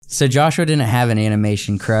So Joshua didn't have an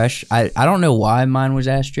animation crush. I don't know why mine was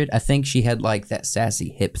Astrid. I think she had like that sassy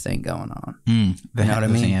hip thing going on. You know what I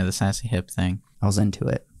mean? Yeah, the sassy hip thing. I was into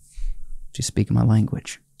it. Just speaking my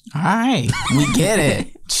language. All right, we get it.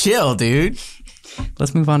 Chill, dude.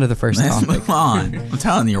 Let's move on to the first Let's topic. move on. I'm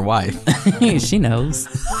telling your wife. She knows.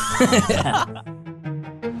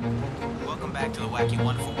 Welcome back to the Wacky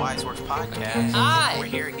Wonderful Wise Works podcast. Hi. We're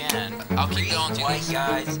here again. I'll keep going through White this.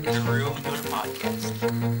 guys in a room doing a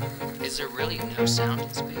podcast. Is there really no sound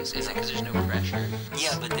in space? Is it because there's no pressure?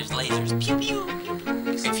 Yeah, but there's lasers. Pew pew pew pew.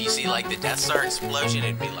 If you see like the Death Star explosion,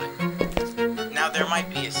 it'd be like. Now there might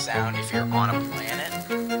be a sound if you're on a planet.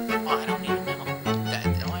 Well, I don't even know.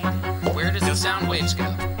 Where does the sound waves go?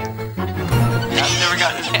 I've never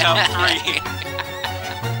gotten to the top 3.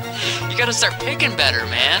 You gotta start picking better,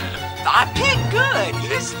 man. I pick good. You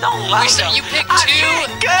just don't like them. You pick I two?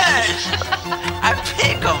 pick good. I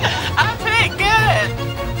pick them. I pick good.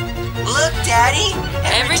 Look, Daddy.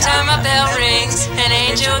 Every time a bell rings, an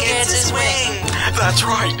angel gets his wing. That's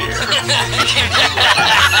right, dear.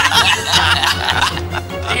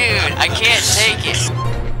 Dude, I can't take it.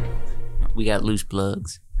 We got loose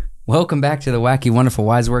plugs. Welcome back to the Wacky Wonderful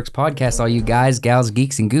Wise Works podcast, all you guys, gals,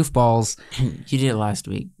 geeks, and goofballs. You did it last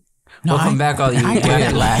week. Welcome back, all you. I did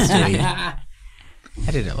it last week. I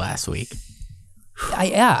did it last week.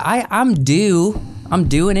 I'm due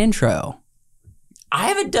an intro. I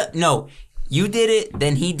haven't done. No, you did it.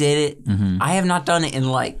 Then he did it. Mm-hmm. I have not done it in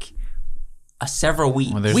like several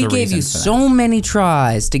weeks. Well, there's We a gave reason you for that. so many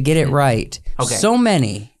tries to get it right. Okay. So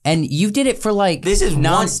many, and you did it for like This is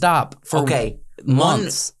nonstop for Okay,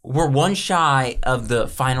 months. We're one shy of the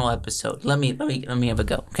final episode. Let me have a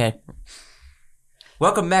go. Okay.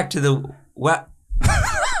 Welcome back to the what?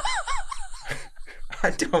 I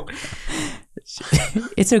don't.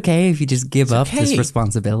 It's okay if you just give up this okay.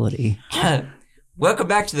 responsibility. Welcome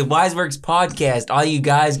back to the Wiseworks podcast, all you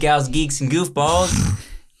guys, gals, geeks, and goofballs.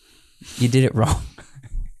 You did it wrong.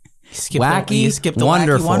 You skipped the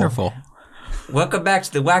wonderful. Wacky Wonderful. Welcome back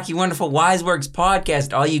to the Wacky Wonderful Wiseworks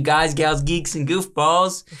podcast, all you guys, gals, geeks, and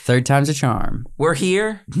goofballs. Third time's a charm. We're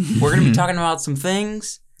here. We're gonna be talking about some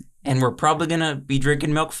things, and we're probably gonna be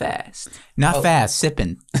drinking milk fast. Not fast,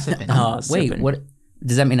 sipping. Wait, Sipping. what?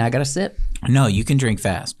 Does that mean I gotta sip? No, you can drink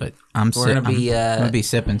fast, but I'm We're gonna be I'm gonna be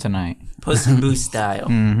sipping tonight. Puss in Boots style,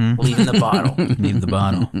 leaving the bottle. Leave the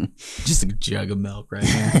bottle. Just a jug of milk right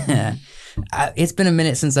here. It's been a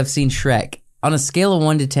minute since I've seen Shrek. On a scale of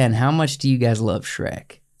 1 to 10, how much do you guys love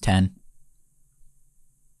Shrek? 10.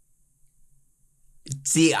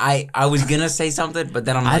 See, I was gonna say something, but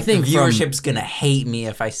then I'm I like, think the viewership's gonna hate me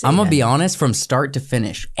if I say. I'm gonna that. be honest, from start to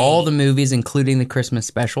finish, all the movies, including the Christmas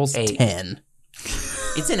specials, 8. 10.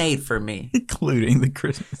 It's an 8 for me. Including the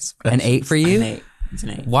Christmas special. An 8 for you? An 8. It's an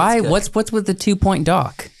 8. Why? It's good. What's with the 2-point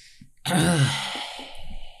doc?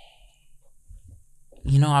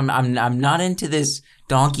 You know, I'm not into this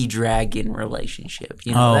donkey dragon relationship.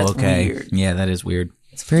 You know, that's weird. Yeah, that is weird.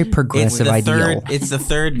 It's a very progressive ideal. It's the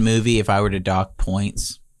third movie. If I were to dock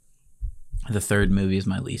points, the third movie is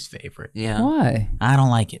my least favorite. Yeah. Why? I don't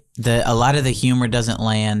like it. A lot of the humor doesn't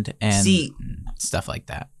land and See, stuff like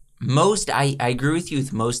that. I agree with you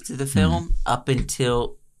with most of the film up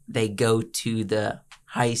until they go to the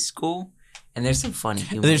high school, and there's some funny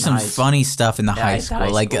humor. There's some funny stuff in the Yeah, high it's school, high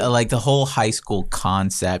like school. like the whole high school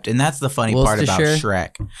concept, and that's the funny part about Worcestershire?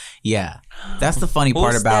 Shrek. Yeah, that's the funny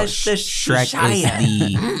part about Shrek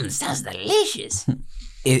is the sounds delicious.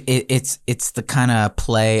 it's the kind of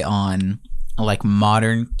play on like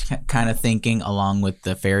modern kind of thinking along with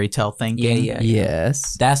the fairy tale thinking. Yeah.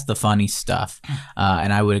 Yes. That's the funny stuff,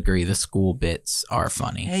 and I would agree the school bits are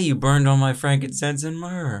funny. Hey, you burned all my frankincense and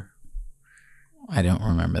myrrh. I don't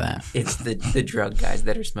remember that. It's the drug guys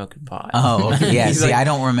that are smoking pot. Oh, okay. Yeah. He's See, like, I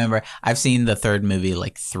don't remember. I've seen the third movie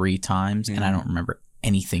like 3 times, and I don't remember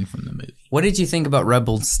anything from the movie. What did you think about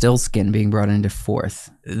Rebel Stillskin being brought into 4th?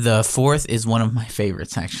 The 4th is one of my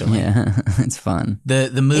favorites, actually. Yeah, it's fun. The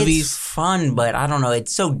movies. It's fun, but I don't know.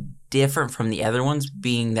 It's so different from the other ones,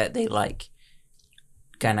 being that they like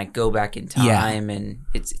kind of go back in time, and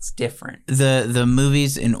it's different. The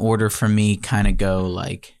movies in order for me kind of go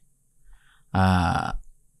like, the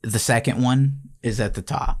second one is at the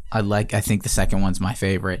top. I think the second one's my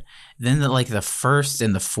favorite. Then the first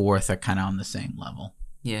and the fourth are kind of on the same level.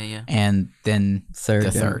 Yeah. And then Third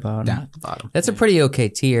the down third the bottom. down at the bottom. That's a pretty okay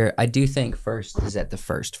tier. I do think first is at the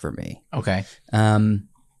first for me. Okay.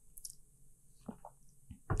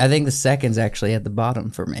 I think the second's actually at the bottom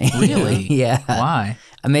for me. Really? Yeah. Why?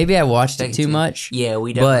 Maybe I watched it Second too too. much. Yeah,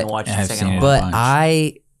 we definitely But- watched I've the seen second it. one. But bunch.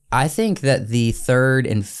 I think that the third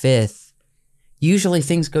and fifth usually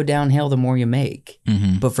things go downhill the more you make.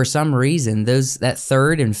 Mm-hmm. But for some reason, that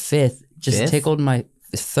third and fifth just Fifth? tickled my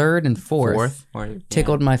third and fourth Or,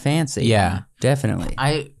 tickled my fancy. Yeah. Definitely.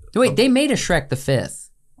 I Wait, they made a Shrek the fifth.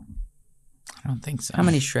 I don't think so. How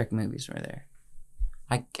many Shrek movies were there?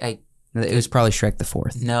 I It was probably Shrek the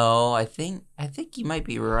fourth. no. I think you might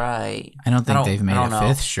be right. I don't think I don't- they've made I a don't know.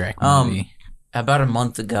 fifth Shrek movie. About a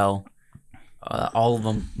month ago, all of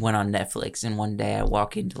them went on Netflix, and one day I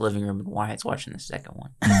walk into the living room and Wyatt's watching the second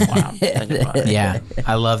one. Wow, I'm thinking about it. Yeah,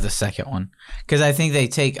 I love the second one because I think they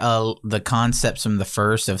take the concepts from the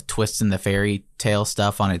first of twisting the fairy tale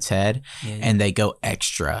stuff on its head, Yeah. and they go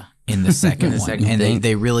extra in the second The one, second and thing.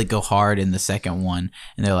 they really go hard in the second one,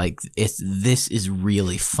 and they're like, this is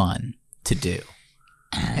really fun to do,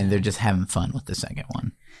 and they're just having fun with the second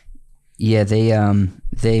one. Yeah,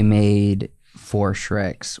 they made 4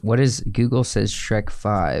 Shreks. What is Google says Shrek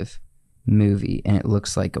 5 movie, and it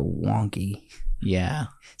looks like a wonky Yeah,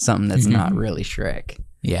 something that's not really Shrek.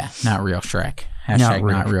 yeah, not real Shrek. Hashtag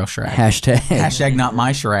not real Shrek. Hashtag. Hashtag not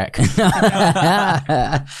my Shrek.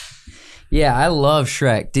 Yeah, I love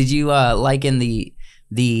Shrek. Did you like in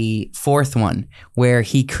the fourth one where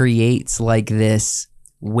he creates like this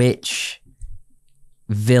witch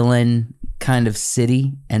villain kind of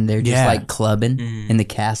city, and they're just Yeah. like clubbing Mhm. in the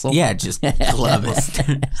castle? Yeah, just love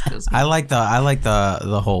it. Feels I like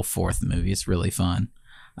the whole fourth movie. It's really fun.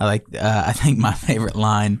 I think my favorite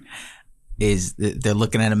line is they're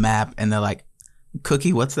looking at a map and they're like,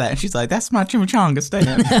 "Cookie, what's that?" And she's like, "That's my chimichanga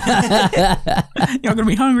stand. Y'all gonna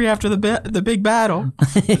be hungry after the big battle.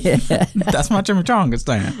 That's my chimichanga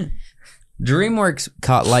stand." DreamWorks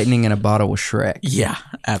caught lightning in a bottle with Shrek. Yeah,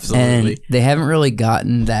 absolutely. And they haven't really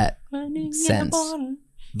gotten that sense.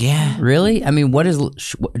 Yeah, Really? I mean, what is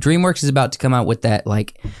DreamWorks is about to come out with that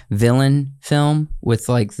like villain film with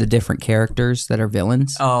like the different characters that are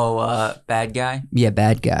villains. Oh, bad guy. Yeah,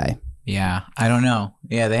 bad guy. yeah. I don't know.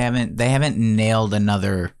 Yeah, they haven't nailed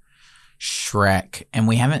another Shrek, and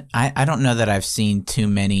we haven't. I don't know that I've seen too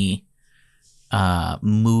many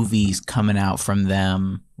movies coming out from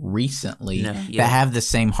them recently No, yeah. that have the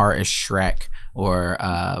same heart as Shrek or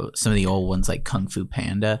some of the old ones like Kung Fu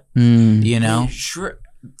Panda. Mm. You know,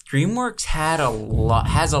 DreamWorks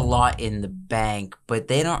has a lot in the bank, but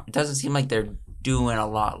they don't. It doesn't seem like they're doing a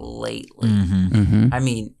lot lately. mm-hmm. Mm-hmm. I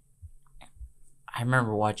mean, I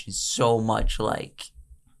remember watching so much like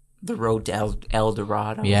The Road to El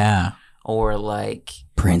Dorado. Yeah, Or like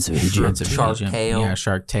Prince of Egypt. Prince of Shark Egypt. Tale. Yeah,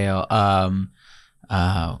 Shark Tale.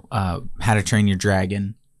 How to Train Your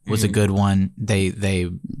Dragon was a good one.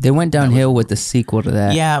 They went downhill with the sequel to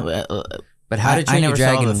that. yeah. But How to I Train Your never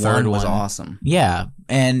saw Dragon the third 1 was one. awesome. Yeah,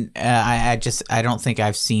 and I don't think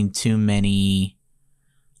I've seen too many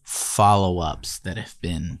follow-ups that have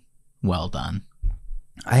been well done.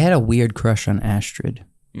 I had a weird crush on Astrid.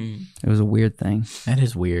 Mm, It was a weird thing. That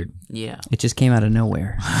is weird. yeah. It just came out of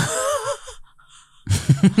nowhere.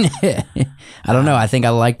 I don't know. I think I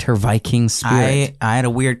liked her Viking spirit. I had a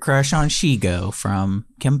weird crush on Shigo from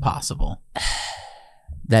Kim Possible.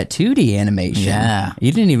 That 2D animation. Yeah.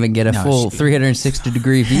 You didn't even get a No, full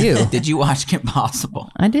 360-degree view. Did you watch Kim Possible?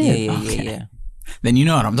 I did. Yeah. Then you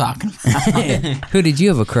know what I'm talking about. Who did you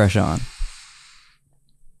have a crush on?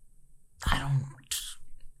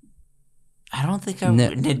 I don't think I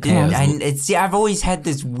No, did. come on. I've always had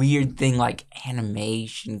this weird thing like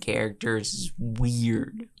animation characters is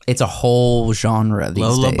weird. It's a whole genre these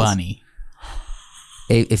Lola days. Bunny.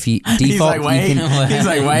 If you default, He's like, wait. you can, He's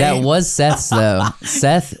like, wait. that was Seth's though.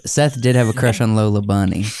 Seth did have a crush on Lola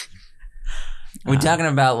Bunny, We're talking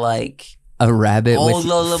about like a rabbit old with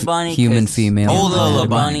Lola Bunny, human 'cause female. Old Lola Lola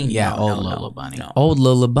Bunny. Bunny? Yeah, No, old no, Lola no, Bunny. no. Old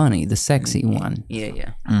Lola Bunny, the sexy one,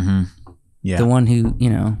 Yeah. Mm-hmm. Yeah. the one who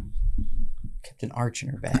kept an arch in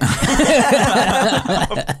her back.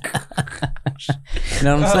 You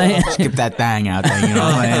know what I'm saying? Skip that thing out there. You know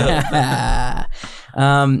what I'm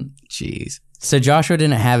saying? Jeez. So Joshua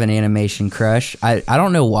didn't have an animation crush. I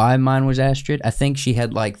don't know why mine was Astrid. I think she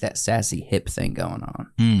had like that sassy hip thing going on.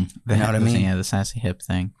 The You know what I hip mean? thing, yeah, the sassy hip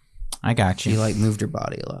thing. I got She you. like moved her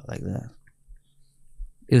body a lot like that.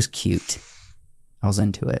 It was cute. I was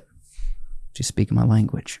into it. She's speaking my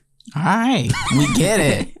language. All right, we get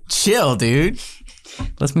it. Chill, dude.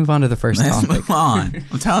 Let's move on to the first Let's topic. move on.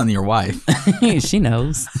 I'm telling your wife. She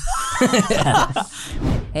knows.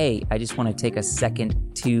 Hey, I just want to take a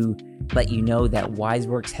second to let you know that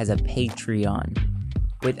Wiseworks has a Patreon.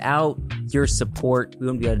 Without your support, we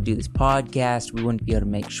wouldn't be able to do this podcast. We wouldn't be able to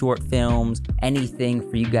make short films, anything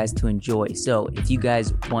for you guys to enjoy. So if you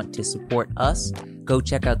guys want to support us, go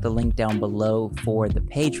check out the link down below for the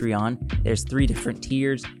Patreon. There's 3 different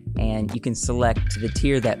tiers. and you can select the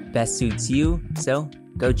tier that best suits you. So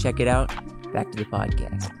go check it out. Back to the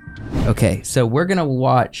podcast. Okay, so we're gonna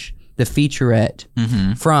watch the featurette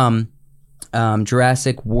from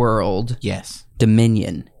Jurassic World Yes.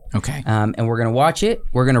 Dominion. Okay. And we're going to watch it.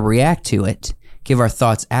 We're going to react to it, give our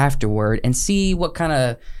thoughts afterward, and see what kind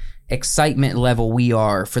of excitement level we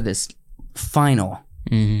are for this final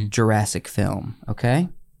Jurassic film. Okay?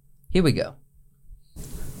 Here we go.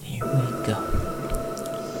 Here we go.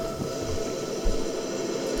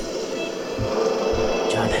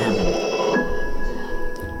 John Hammond.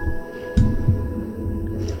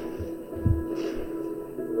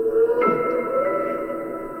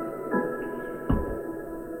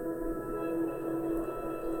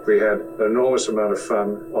 We had an enormous amount of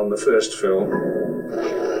fun on the first film.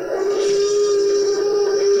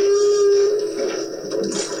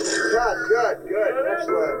 Good.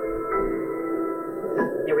 Excellent.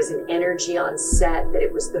 There was an energy on set that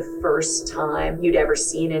it was the first time you'd ever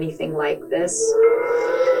seen anything like this.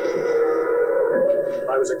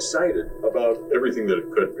 I was excited about everything that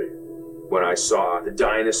it could be. When I saw the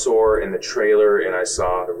dinosaur in the trailer and I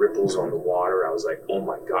saw the ripples on the water, I was like, oh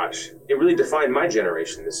my gosh. It really defined my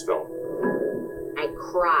generation, this film. I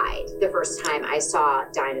cried the first time I saw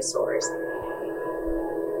dinosaurs.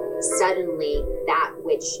 Suddenly, that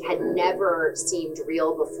which had never seemed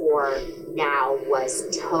real before now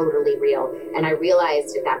was totally real. And I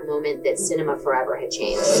realized at that moment that cinema forever had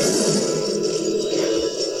changed.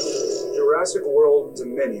 Jurassic World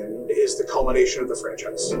Dominion is the culmination of the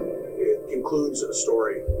franchise. It includes a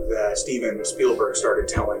story that Steven Spielberg started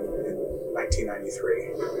telling in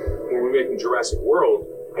 1993. When we were making Jurassic World,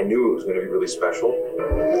 I knew it was going to be really special.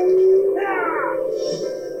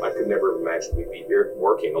 I could never imagine we'd be here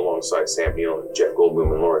working alongside Sam Neill and Jeff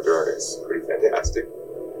Goldblum and Laura Dern. It's pretty fantastic.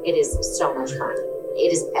 It is so much fun.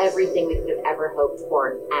 It is everything we could have ever hoped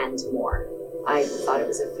for and more. I thought it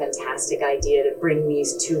was a fantastic idea to bring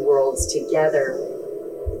these two worlds together.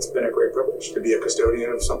 It's been a great privilege to be a custodian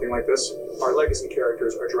of something like this. Our legacy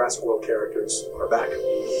characters, our Jurassic World characters, are back.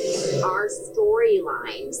 Our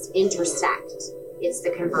storylines intersect. It's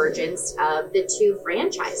the convergence of the two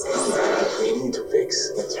franchises. We need to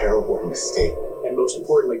fix a terrible mistake. And most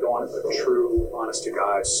importantly, go on a true,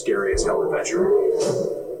 honest-to-God, scary-as-hell adventure.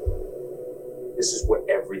 This is what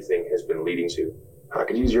everything has been leading to. I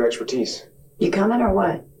could use your expertise. You coming or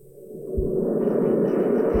what?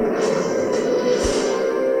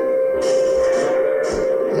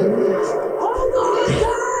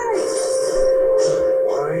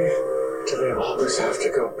 Why do they always have to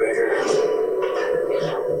go bigger?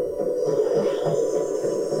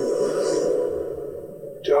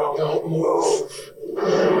 Don't move.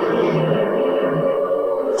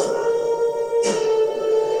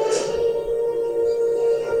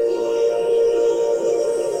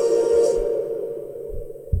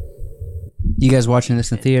 You guys watching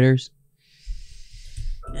this in theaters?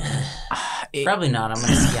 Probably not. I'm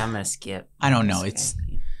gonna skip. I don't know. It's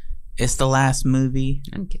the last movie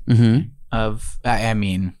I'm kidding. Mm-hmm. of. I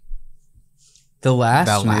mean, The last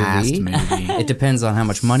the last movie. movie. It depends on how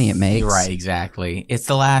much money it makes. Right, exactly. It's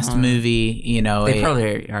the last movie. You know, They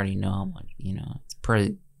probably already know how much. It's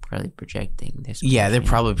probably projecting this. yeah, they're question.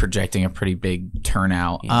 probably projecting a pretty big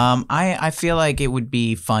turnout. Yeah. I feel like it would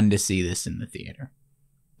be fun to see this in the theater.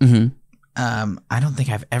 Mm-hmm. I don't think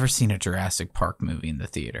I've ever seen a Jurassic Park movie in the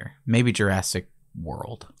theater. Maybe Jurassic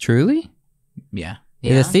World. Truly? Yeah.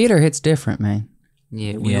 Yeah. The theater hits different, man.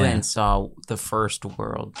 Yeah, we Yeah. went and saw the first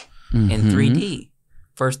World Mhm. in 3D.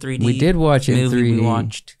 First 3D. We did watch it in movie 3D. we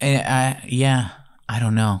watched. And I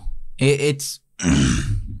don't know. It's.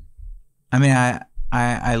 I mean,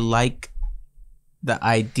 I like the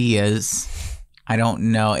ideas. I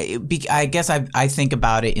don't know. I guess I think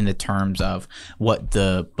about it in the terms of what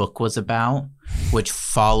the book was about, which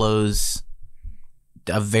follows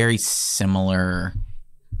a very similar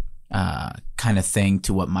kind of thing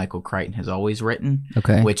to what Michael Crichton has always written,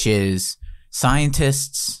 Okay. which is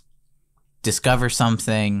scientists discover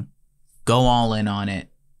something, go all in on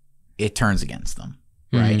it, it turns against them.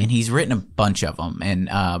 Right. Mhm. And he's written a bunch of them. And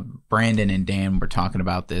Brandon and Dan were talking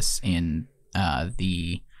about this in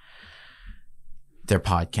their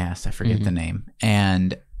podcast. I forget the name.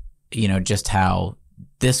 And, just how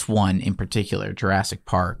this one in particular, Jurassic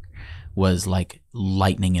Park, was like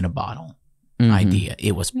lightning in a bottle idea.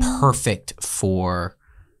 It was perfect for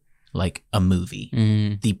like a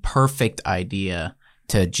movie. The perfect idea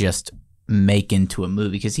to just make into a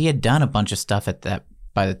movie, because he had done a bunch of stuff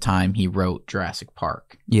by the time he wrote Jurassic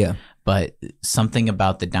Park. Yeah. But something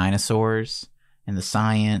about the dinosaurs and the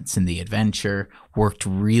science and the adventure worked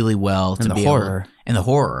really well. And the horror. And the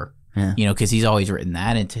horror Yeah. You know, because he's always written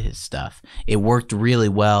that into his stuff. It worked really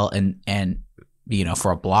well, and you know,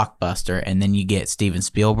 for a blockbuster, and then you get Steven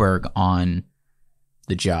Spielberg on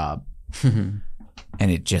the job, and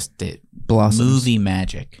it blossoms. movie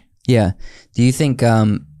magic. Yeah. Do you think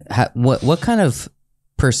what kind of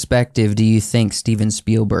perspective do you think Steven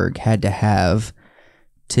Spielberg had to have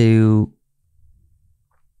to?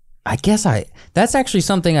 I guess that's actually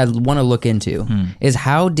something I want to look into. Is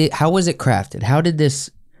how was it crafted? How did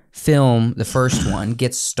this film, the first one,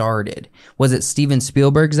 get started? Was it Steven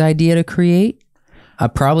Spielberg's idea to create?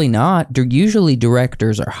 Probably not. Usually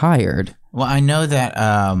directors are hired. Well, I know that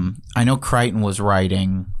I know Crichton was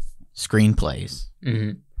writing screenplays,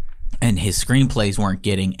 and his screenplays weren't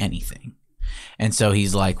getting anything, and so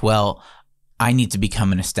he's like, "Well, I need to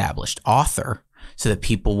become an established author so that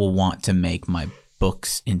people will want to make my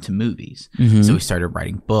books into movies." So he started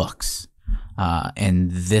writing books, and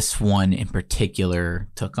this one in particular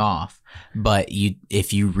took off. But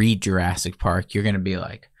if you read Jurassic Park, you're going to be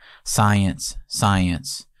like, science,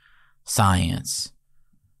 science, science,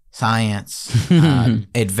 science,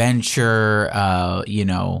 adventure. You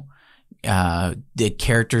know, the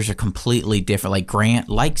characters are completely different. Like Grant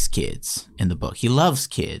likes kids in the book; he loves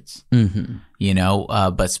kids. You know,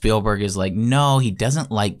 but Spielberg is like, no, he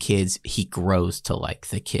doesn't like kids. He grows to like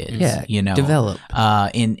the kids. Yeah, you know, develop.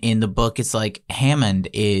 In the book, it's like Hammond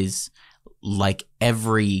is like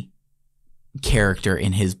every character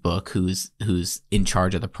in his book who's in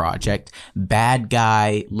charge of the project, bad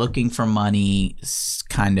guy looking for money,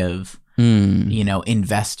 kind of you know,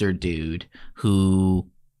 investor dude who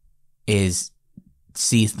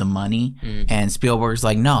sees the money, and Spielberg's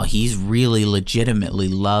like, no, he's really legitimately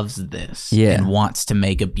loves this and wants to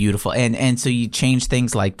make a beautiful, and so you change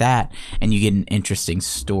things like that and you get an interesting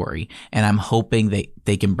story, and I'm hoping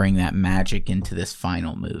they can bring that magic into this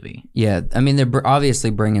final movie. Yeah, I mean, they're obviously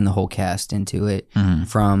bringing the whole cast into it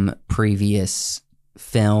from previous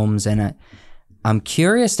films, and I'm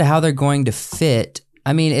curious to how they're going to fit.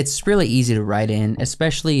 I mean, it's really easy to write in,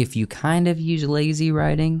 especially if you kind of use lazy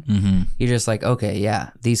writing. You're just like, okay, yeah,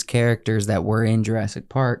 these characters that were in Jurassic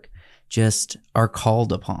Park just are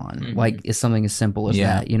called upon. Like, it's something as simple as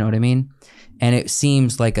that, you know what I mean? And it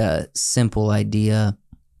seems like a simple idea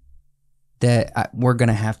that we're going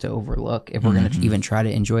to have to overlook if we're going to even try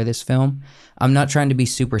to enjoy this film. I'm not trying to be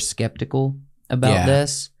super skeptical about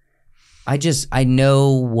this. I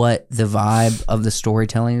know what the vibe of the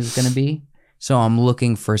storytelling is going to be. So I'm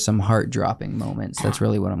looking for some heart-dropping moments. That's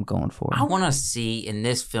really what I'm going for. I want to see in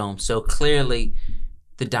this film, so clearly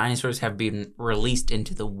the dinosaurs have been released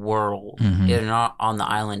into the world. They're not on the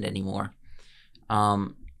island anymore. I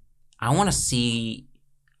want to see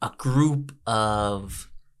a group of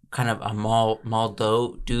kind of a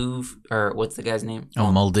Muldoon, or what's the guy's name?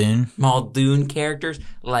 Muldoon. Muldoon characters,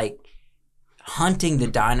 like hunting the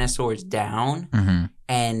dinosaurs down,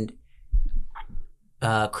 and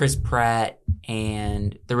Chris Pratt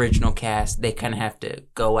and the original cast, they kind of have to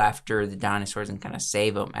go after the dinosaurs and kind of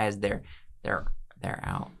save them as they're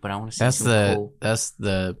out. But I want to see that's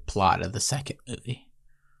the plot of the second movie.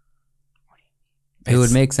 It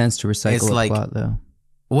would make sense to recycle a like, plot, though.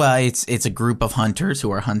 Well, it's a group of hunters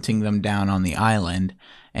who are hunting them down on the island,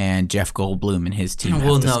 and Jeff Goldblum and his team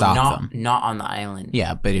have to stop them. Not on the island.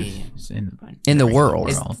 Yeah, but it's in the world.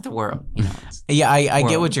 It's the world. You know, yeah, I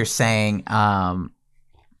get what you're saying.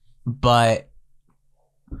 But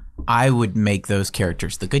I would make those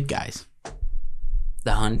characters the good guys.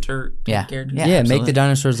 The hunter characters? Yeah, make the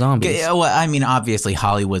dinosaur zombies. Yeah, well, I mean, obviously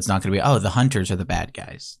Hollywood's not going to be, the hunters are the bad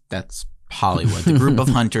guys. That's Hollywood. The group of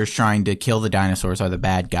hunters trying to kill the dinosaurs are the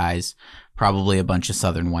bad guys. Probably a bunch of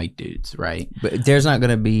southern white dudes, right? But there's not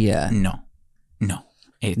going to be... No.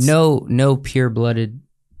 It's no pure-blooded...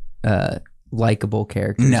 likable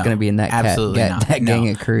character is going to be in that gang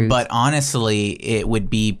of crews. But honestly, it would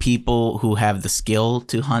be people who have the skill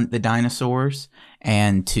to hunt the dinosaurs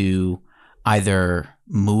and to either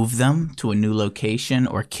move them to a new location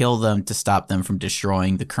or kill them to stop them from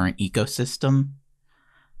destroying the current ecosystem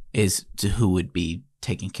is to who would be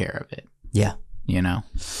taking care of it. Yeah. You know?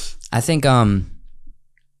 I think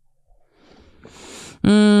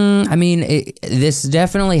I mean, this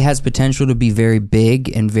definitely has potential to be very big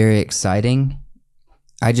and very exciting.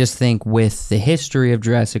 I just think with the history of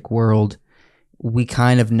Jurassic World, we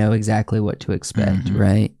kind of know exactly what to expect,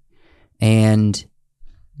 right? And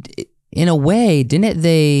in a way, didn't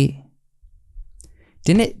the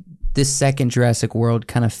second Jurassic World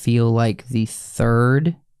kind of feel like the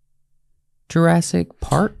third Jurassic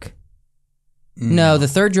Park? No, the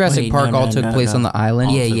third Jurassic Park took place on the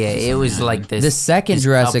island. Yeah, it was like this. The second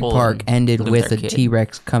Jurassic Park ended with a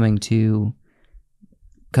T-Rex coming to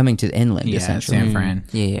coming to the inland, essentially. San Fran.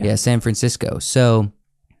 Yeah, San Francisco. So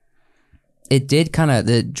it did kind of,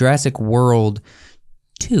 the Jurassic World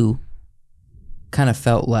 2 kind of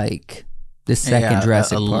felt like the second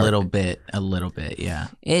Jurassic Park. A little bit, yeah.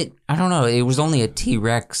 I don't know. It was only a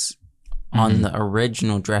T-Rex on the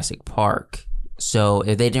original Jurassic Park. So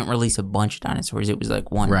if they didn't release a bunch of dinosaurs, it was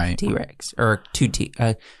like one T-Rex or two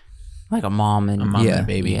like a mom and a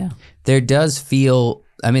baby. Yeah. There does feel,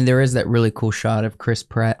 I mean, there is that really cool shot of Chris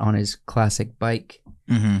Pratt on his classic bike,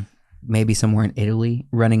 maybe somewhere in Italy,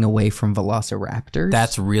 running away from velociraptors.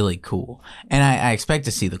 That's really cool. And I expect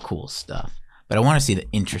to see the cool stuff, but I want to see the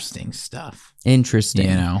interesting stuff. Interesting.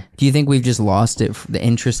 You know? Do you think we've just lost it, the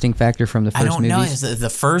interesting factor from the first movies? I don't know. The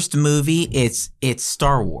first movie, it's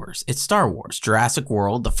Star Wars. It's Star Wars. Jurassic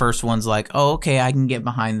World, the first one's like, oh, okay, I can get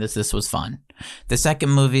behind this. This was fun. The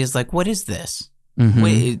second movie is like, what is this?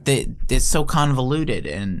 Wait, it's so convoluted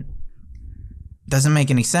and doesn't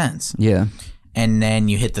make any sense. Yeah. And then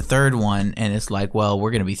you hit the third one, and it's like, well,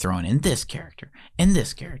 we're going to be throwing in this character, and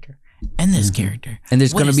this character, and this character. And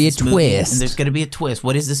there's going to be a twist. And there's going to be a twist.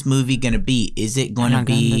 What is this movie going to be? Is it going to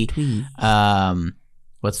be,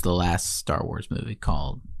 what's the last Star Wars movie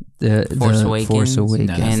called? The Force Awakens. No,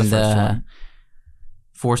 that's and the first one.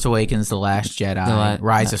 Force Awakens, The Last Jedi,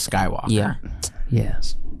 Rise of Skywalker. Yeah.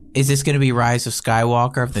 Yes. Is this going to be Rise of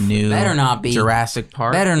Skywalker of the new Better not be. Jurassic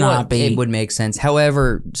Park? Better not be. It would make sense.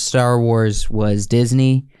 However, Star Wars was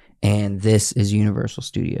Disney, and this is Universal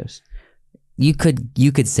Studios. You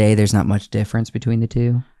could say there's not much difference between the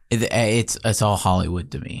two. It's all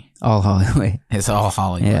Hollywood to me. All Hollywood. It's all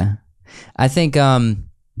Hollywood. Yeah. I think a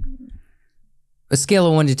scale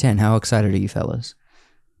of 1 to 10, how excited are you fellas?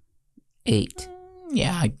 8.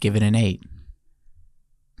 Yeah, I'd give it an 8.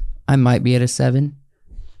 I might be at a 7.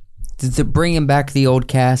 The bringing back the old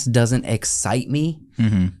cast doesn't excite me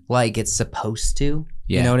like it's supposed to.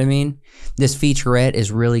 Yeah. You know what I mean? This featurette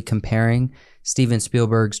is really comparing Steven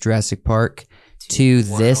Spielberg's Jurassic Park to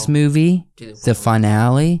this movie, the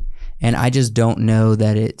finale, and I just don't know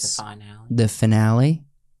that it's the finale.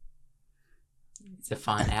 It's the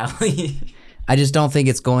finale. I just don't think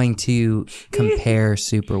it's going to compare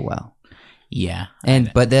super well. Yeah.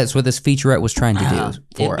 But that's what this featurette was trying to do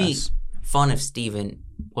for It'd us. be fun if Steven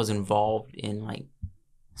was involved in like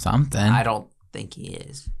something. I don't think he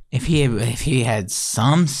is. If he had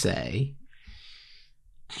some say.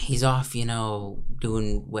 He's off,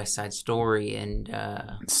 doing West Side Story and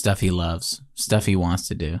stuff he loves, stuff he wants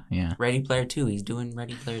to do. Yeah. Ready Player 2. He's doing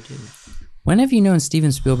Ready Player 2. When have you known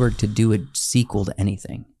Steven Spielberg to do a sequel to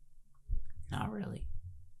anything? Not really.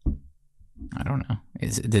 I don't know.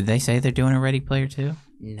 Did they say they're doing a Ready Player 2?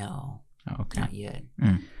 No. Oh, okay. Not yet.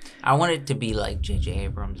 I want it to be like J.J.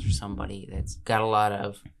 Abrams or somebody that's got a lot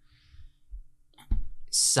of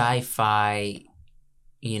sci-fi,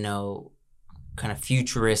 kind of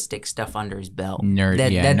futuristic stuff under his belt.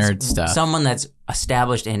 Nerd stuff. Someone that's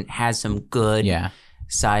established and has some good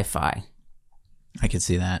sci-fi. I can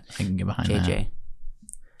see that. I can get behind that.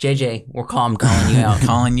 JJ, we're calling you out.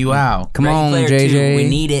 Calling you out. Come on, Player JJ. 2, we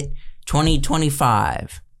need it.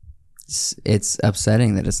 2025. It's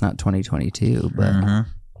upsetting that it's not 2022, but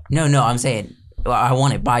No, I'm saying I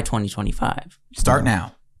want it by 2025. Start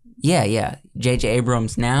now. Yeah. J.J.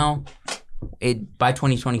 Abrams now. By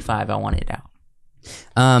 2025, I want it out.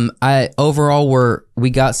 Overall we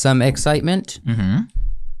got some excitement.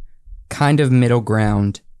 Kind of middle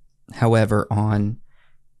ground, however, on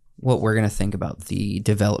what we're gonna think about the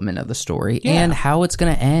development of the story and how it's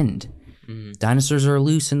gonna end. Dinosaurs are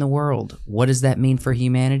loose in the world. What does that mean for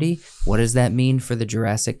humanity? What does that mean for the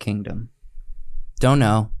Jurassic Kingdom? Don't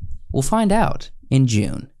know. We'll find out in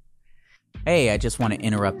June. Hey, I just want to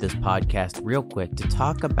interrupt this podcast real quick to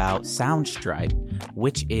talk about Soundstripe,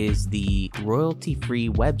 which is the royalty-free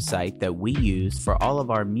website that we use for all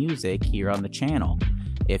of our music here on the channel.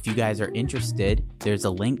 If you guys are interested, there's a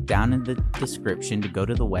link down in the description to go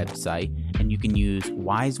to the website, and you can use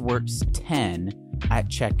WiseWorks 10 at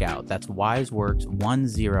checkout. That's WiseWorks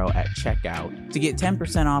 10 at checkout to get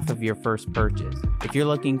 10% off of your first purchase. If you're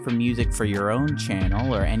looking for music for your own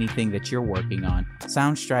channel or anything that you're working on,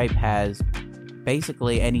 Soundstripe has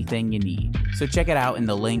basically anything you need. So check it out in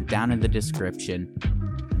the link down in the description,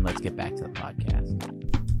 and let's get back to the podcast.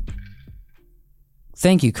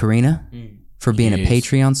 Thank you, Karina, for being a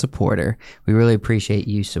Patreon supporter. We really appreciate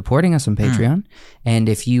you supporting us on Patreon. And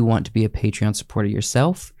if you want to be a Patreon supporter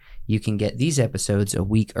yourself, you can get these episodes a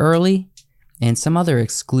week early and some other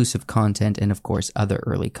exclusive content and, of course, other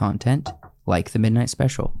early content like the Midnight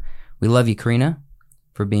Special. We love you, Karina,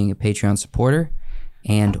 for being a Patreon supporter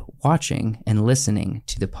and watching and listening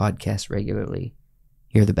to the podcast regularly.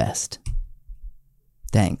 You're the best.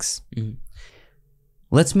 Thanks. Mhm.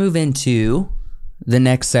 Let's move into the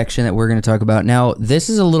next section that we're going to talk about. Now, this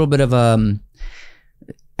is a little bit of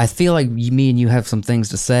I feel like me and you have some things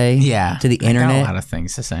to say to the I got internet. a lot of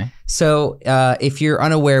things to say. So if you're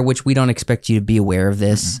unaware, which we don't expect you to be aware of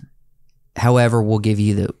this, however, we'll give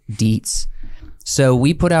you the deets. So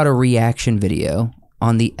we put out a reaction video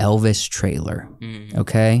on the Elvis trailer,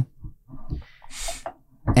 okay?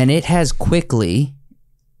 And it has quickly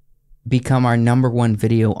become our #1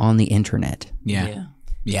 video on the internet.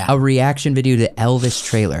 Yeah. A reaction video to Elvis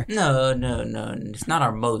trailer. No. It's not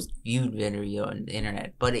our most viewed video on the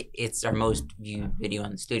internet, but it's our most viewed video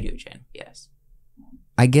on the studio channel. Yes.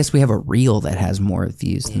 I guess we have a reel that has more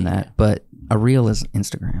views than that, but a reel is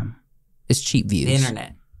Instagram. It's cheap views. The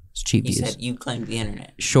internet. It's cheap You views. said you claimed the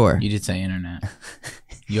internet. Sure. You did say internet.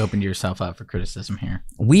 You opened yourself up for criticism here.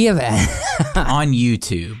 We have on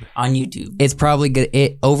YouTube. On YouTube. It's probably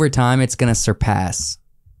good. Over time, it's going to surpass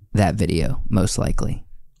that video, most likely.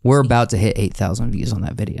 We're about to hit 8,000 views on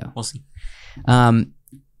that video. We'll see.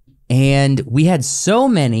 And we had so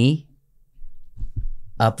many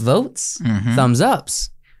upvotes, thumbs ups,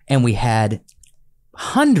 and we had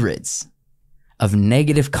hundreds of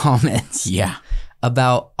negative comments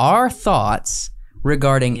about our thoughts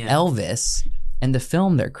regarding Elvis and the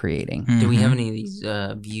film they're creating. Do we have any of these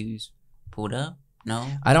views pulled up? No?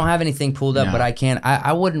 I don't have anything pulled up, No. but I can't.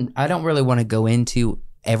 I don't really want to go into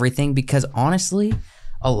everything because honestly,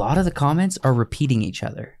 a lot of the comments are repeating each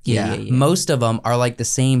other. Yeah. Most of them are like the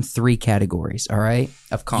same 3 categories, all right,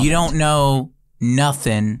 of comments. You don't know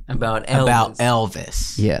nothing about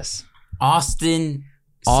Elvis. Yes. Austin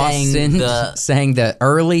sang the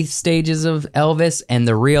early stages of Elvis, and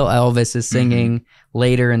the real Elvis is singing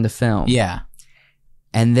later in the film. Yeah.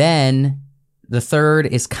 And then the third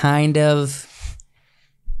is kind of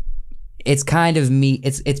me.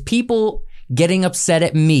 It's people getting upset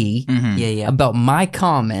at me about my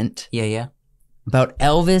comment about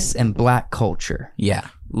Elvis and black culture. Yeah.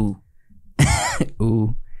 Ooh.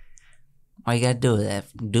 Ooh. Why you gotta do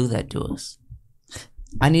that to us?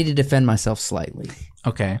 I need to defend myself slightly.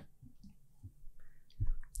 Okay.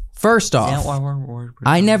 First off, Is that why we're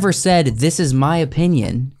I never said this is my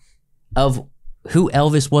opinion of who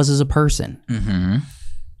Elvis was as a person.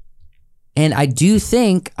 And I do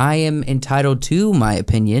think I am entitled to my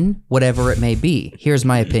opinion, whatever it may be. Here's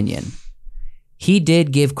my opinion. He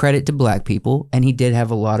did give credit to black people, and he did have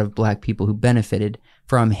a lot of black people who benefited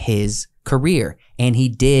from his career. And he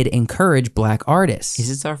did encourage black artists. Is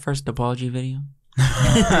this our first apology video?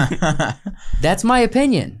 That's my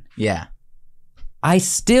opinion. Yeah. I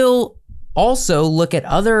still also look at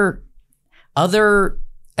other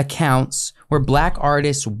accounts where black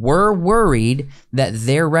artists were worried that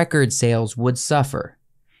their record sales would suffer.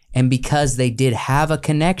 And because they did have a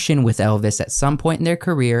connection with Elvis at some point in their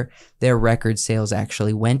career, their record sales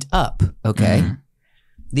actually went up. Okay?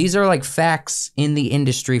 These are like facts in the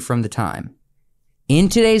industry from the time. In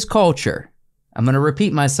today's culture, I'm going to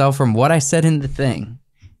repeat myself from what I said in the thing.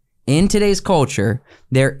 In today's culture,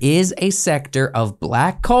 there is a sector of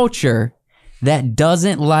black culture that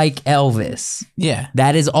doesn't like Elvis. Yeah.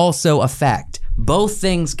 That is also a fact. Both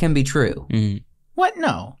things can be true. What?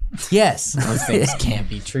 No. Yes. Those things can't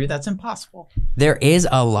be true. That's impossible. There is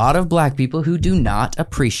a lot of black people who do not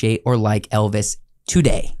appreciate or like Elvis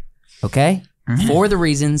today. Okay? For the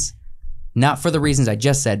reasons, not for the reasons I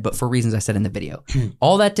just said, but for reasons I said in the video.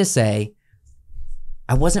 All that to say,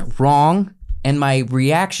 I wasn't wrong, and my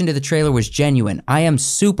reaction to the trailer was genuine. I am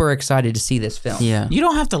super excited to see this film. Yeah. You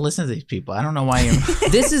don't have to listen to these people. I don't know why you're...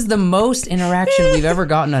 This is the most interaction we've ever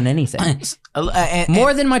gotten on anything.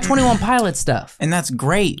 More than my 21 Pilot stuff. And that's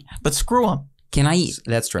great, but screw them. Can I?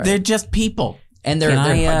 That's right. They're just people. And they're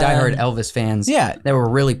diehard Elvis fans. Yeah. They were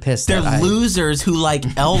really pissed. They're losers who like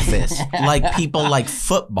Elvis, like people like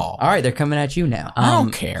football. All right, they're coming at you now. I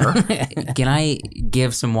don't care. Can I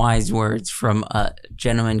give some wise words from a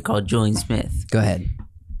gentleman called Julian Smith? Go ahead.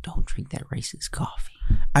 Don't drink that racist coffee.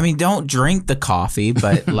 I mean, don't drink the coffee,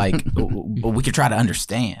 but like we could try to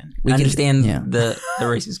understand. We understand the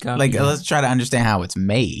racist coffee. Like, let's try to understand how it's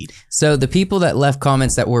made. So the people that left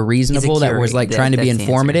comments that were reasonable, that was like trying to be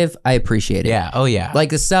informative, I appreciate it. Yeah. Oh yeah. Like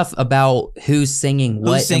the stuff about who's singing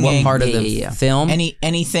what and what part of the film.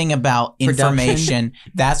 Anything about information.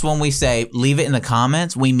 That's when we say leave it in the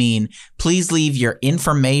comments. We mean please leave your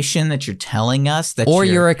information that you're telling us that or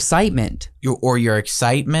your excitement. Your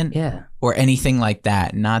excitement. Yeah. Or anything like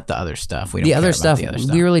that, not the other stuff. We don't the care other about stuff, the other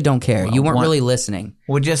stuff. we really don't care. You weren't really listening.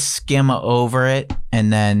 We'll just skim over it,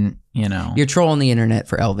 and then, you know. You're trolling the internet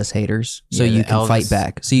for Elvis haters, so you can fight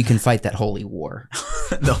back. So you can fight that holy war.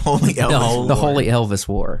 The holy Elvis war. The holy Elvis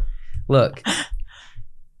war. Look,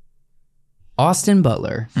 Austin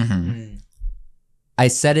Butler. Mm-hmm. I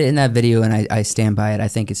said it in that video, and I stand by it. I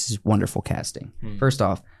think it's just wonderful casting. First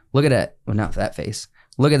off, look at that. Well, not that face.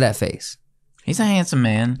 Look at that face. He's a handsome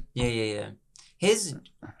man. Yeah. His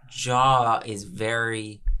jaw is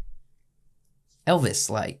very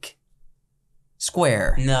Elvis-like.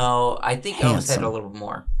 Square. No, I think Elvis had Handsome. a little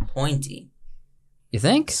more pointy. You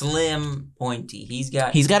think? Slim, pointy. He's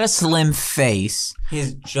got a slim face.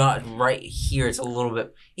 his jaw right here. It's a little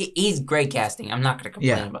bit. He's great casting. I'm not going to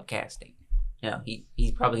complain about casting. No,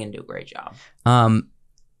 he's probably going to do a great job.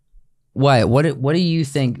 What do you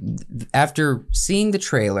think after seeing the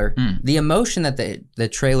trailer, the emotion that the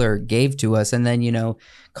trailer gave to us, and then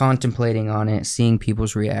contemplating on it, seeing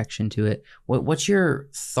people's reaction to it? What's your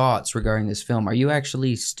thoughts regarding this film? Are you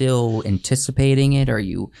actually still anticipating it? Are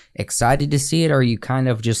you excited to see it? Or are you kind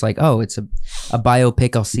of just like, oh, it's a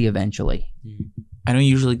biopic I'll see eventually? I don't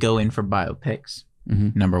usually go in for biopics.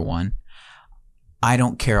 Number one, I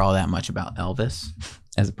don't care all that much about Elvis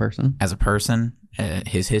as a person.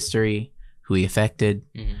 His history, who he affected,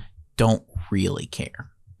 don't really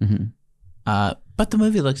care. But the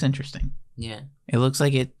movie looks interesting. Yeah. It looks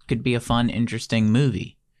like it could be a fun, interesting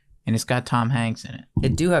movie. And it's got Tom Hanks in it.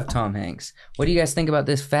 It do have Tom Hanks. What do you guys think about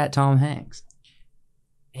this fat Tom Hanks?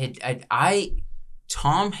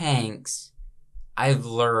 Tom Hanks, I've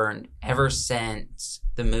learned ever since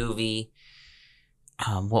the movie,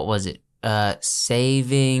 what was it?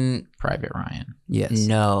 Saving Private Ryan. Yes.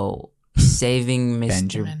 No. Saving Mr.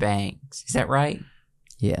 Benjamin. Banks. Is that right?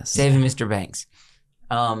 Yes. Saving Mr. Banks.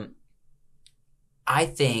 I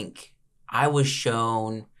think I was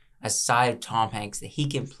shown a side of Tom Hanks that he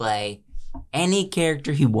can play any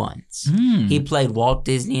character he wants. He played Walt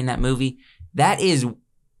Disney in that movie. That is,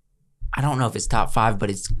 I don't know if it's top 5, but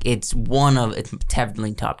it's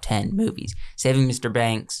definitely top 10 movies. Saving Mr.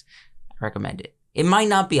 Banks, I recommend it. It might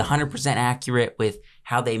not be 100% accurate with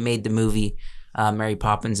how they made the movie, Mary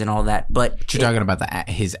Poppins and all that, but You're talking about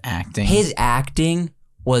his acting. His acting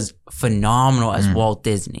was phenomenal as Walt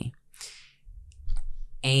Disney,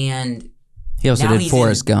 and he also now did he's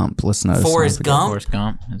Forrest in Gump. Listen to Forrest Gump. Forrest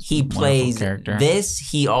Gump. He plays character. this.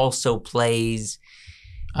 He also plays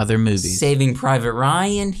Other movies. Saving Private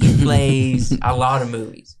Ryan. He plays a lot of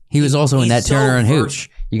movies. He was also in he's that so Turner and Hooch.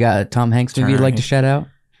 You got a Tom Hanks movie you'd Turner like and to shout out?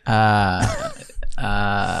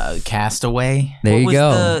 Castaway. There you What go.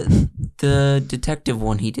 was the detective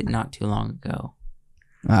one he did not too long ago?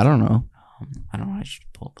 I don't know. I don't know. I should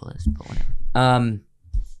pull up a list, but whatever.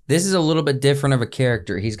 This is a little bit different of a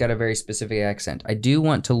character. He's got a very specific accent. I do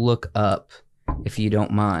want to look up, if you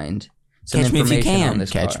don't mind, some Catch Me If You information Can. on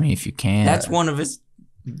this Catch car. Me If You Can. That's one of his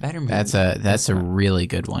better movies. That's a really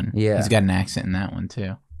good one. Yeah. He's got an accent in that one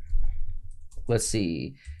too. Let's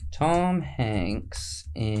see. Tom Hanks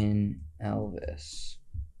in Elvis.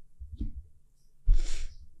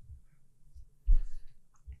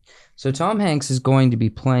 So Tom Hanks is going to be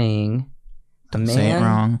playing a man. Say it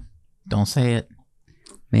wrong. Don't say it.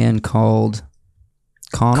 Man called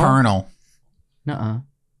Connell. Colonel. Nuh-uh.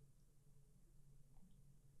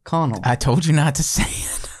 Connell. I told you not to say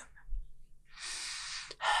it.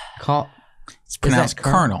 It's pronounced that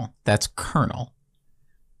Colonel. That's Colonel.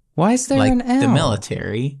 Why is there Like an L? the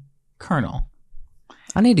military. Colonel.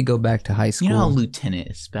 I need to go back to high school. You know how lieutenant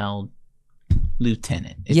is spelled?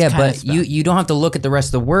 Lieutenant. It's yeah, kinda but spelled. you don't have to look at the rest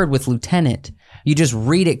of the word with lieutenant. You just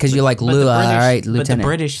read it because you're like, But all the British- right, But lieutenant. the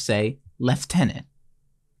British say lieutenant.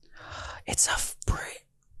 It's a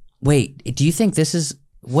Wait, do you think this is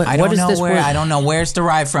what? I what don't is know this where word? I don't know where it's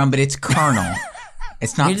derived from, but it's colonel.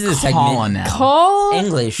 It's not Here's the segment. colonel. Call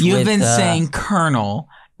English. You've with, been saying colonel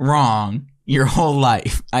wrong your whole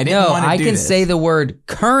life. I didn't No, want to I do can this. say the word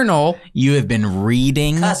colonel. You have been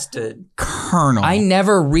reading custard. colonel. I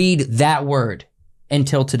never read that word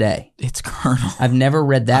until today. It's colonel. I've never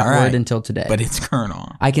read that All right, word until today. But it's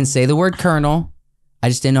colonel. I can say the word colonel. I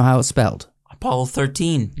just didn't know how it's spelled. Apollo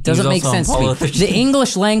 13. It doesn't make sense to me. The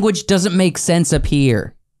English language doesn't make sense up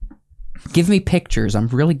here. Give me pictures. I'm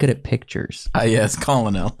really good at pictures. Yes,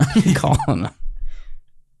 colonel. Colin.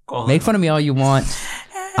 Make fun of me all you want.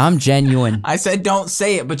 I'm genuine. I said don't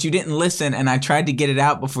say it, but you didn't listen, and I tried to get it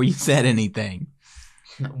out before you said anything.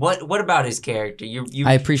 What about his character? You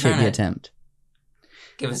I appreciate trying the to attempt.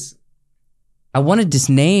 Give us. I want to just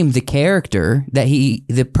name the character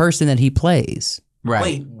the person that he plays. Right.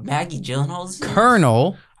 Wait, Maggie Gyllenhaal's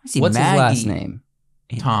Colonel. see What's his Maggie. last name?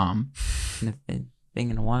 Tom.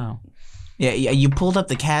 Thing in a while. Yeah, you pulled up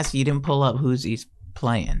the cast. You didn't pull up who's he's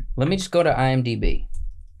playing. Let me just go to IMDb.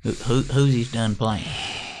 Who's he's done playing?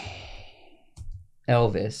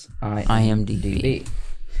 Elvis. IMDb.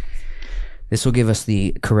 This will give us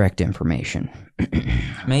the correct information.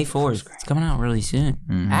 May 4th. It's coming out really soon.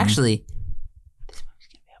 Mhm. Actually, this movie's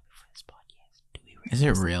going to be out before this podcast. Is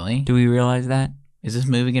it really? Do we realize that? Is this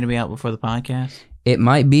movie going to be out before the podcast? It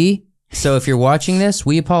might be. So if you're watching this,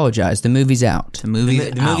 we apologize. The movie's out. The movie's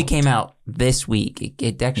The movie out. came out this week.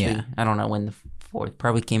 It actually, Yeah. I don't know when the 4th,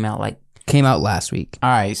 probably came out like, Came out last week. All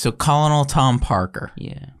right, so Colonel Tom Parker.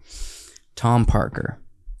 yeah. Tom Parker.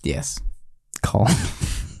 Yes. Call.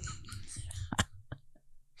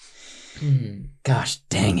 Gosh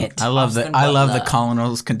dang it. I love Austin the Butler.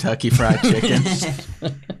 Colonel's Kentucky Fried Chicken.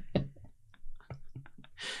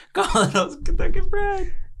 Colonel's Kentucky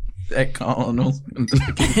Fried. That Colonel's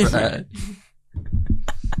Kentucky Fried.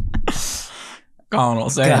 Colonel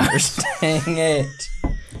Sanders. Gosh dang it.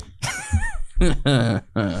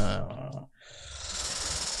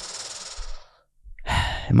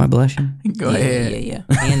 Am I blushing? Go ahead. Yeah.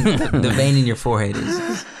 And the vein in your forehead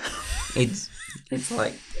is, it's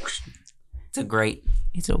like,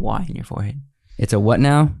 it's a Y in your forehead. It's a what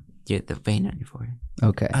now? Yeah, the vein on your forehead.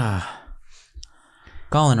 Okay.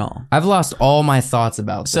 All in all. I've lost all my thoughts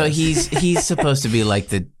about this. So he's supposed to be like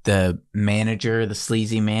the manager, the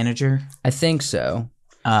sleazy manager. I think so.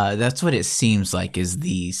 That's what it seems like, is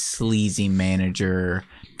the sleazy manager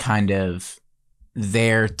kind of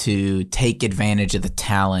there to take advantage of the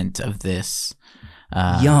talent of this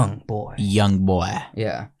Young boy.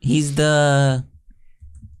 Yeah. He's the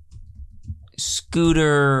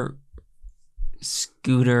Scooter,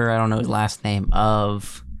 I don't know his last name,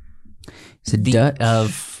 of It's a Dutch.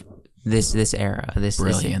 of this era. This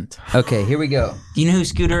Brilliant. Okay, here we go. Do you know who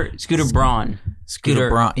Scooter Braun? Scooter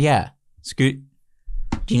Braun. Yeah. Do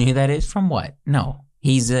you know who that is? From what? No.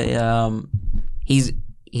 He's a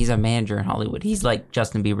manager in Hollywood. He's like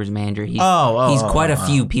Justin Bieber's manager. He's quite a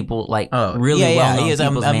few people, like really well-known He is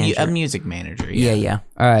people's manager. a music manager. Yeah.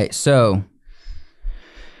 All right, so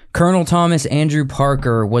Colonel Thomas Andrew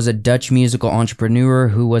Parker was a Dutch musical entrepreneur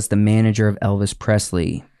who was the manager of Elvis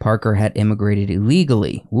Presley. Parker had immigrated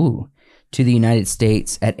illegally to the United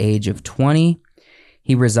States at age of 20.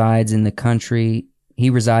 He resided in the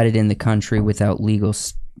country without legal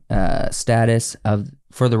status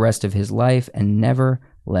for the rest of his life and never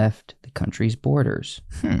left the country's borders.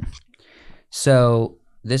 So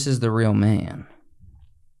this is the real man.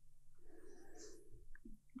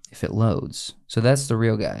 If it loads. So that's the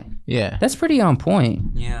real guy. Yeah. That's pretty on point.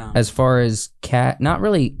 Yeah. As far as not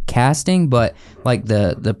really casting, but like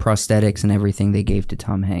the prosthetics and everything they gave to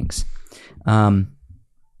Tom Hanks.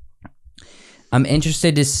 I'm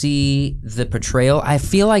interested to see the portrayal. I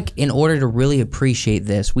feel like in order to really appreciate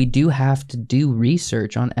this, we do have to do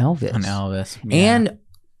research on Elvis. Yeah. And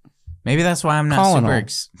maybe that's why I'm not Colonel.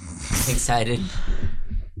 Excited.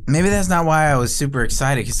 Maybe that's not why I was super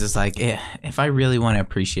excited, because it's like, if I really want to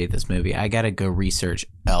appreciate this movie, I got to go research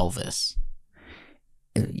Elvis.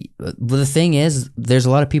 Well, the thing is, there's a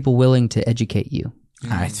lot of people willing to educate you.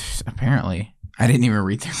 Apparently. I didn't even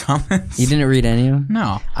read their comments. You didn't read any of them?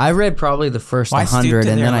 No. I read probably the first Why stoop 100 to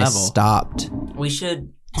and their then I level? stopped. We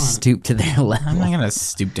should Stoop to their level. I'm not going to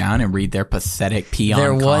stoop down and read their pathetic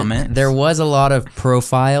peon comments. There was a lot of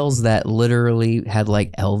profiles that literally had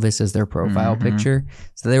like Elvis as their profile picture.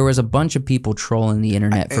 So there was a bunch of people trolling the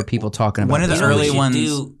internet for people talking about one of the this early movie. ones.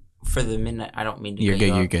 do for the midnight. I don't mean to. You're cut good,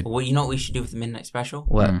 you you're off. good. Well, you know what we should do for the midnight special?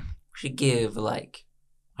 What? We should give like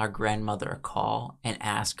our grandmother a call and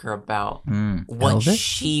ask her about what Elvis?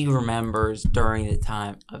 she remembers during the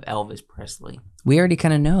time of Elvis Presley. We already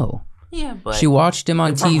kind of know. Yeah, but She watched him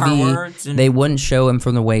on from her TV. words and- They wouldn't show him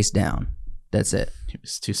from the waist down. That's it. It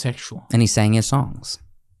was too sexual. And he sang his songs.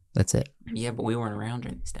 That's it. yeah, but we weren't around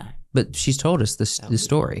during this time. But she's told us the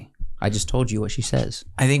story. I just told you what she says.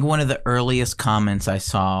 I think one of the earliest comments I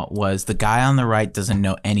saw was, the guy on the right doesn't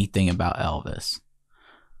know anything about Elvis.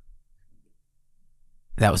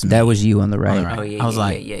 That was me. That was you on the right. On the right. Oh yeah, I was yeah,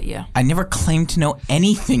 like, yeah. I never claimed to know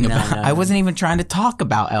anything about. no, I no. wasn't even trying to talk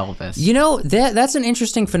about Elvis. You know, that's an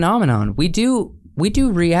interesting phenomenon. We do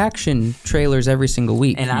reaction trailers every single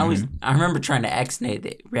week. And I remember trying to X-nate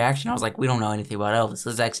the reaction. I was like, we don't know anything about Elvis.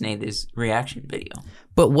 Let's X-nate this reaction video.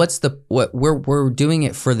 But what we're doing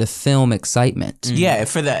it for the film excitement. Yeah,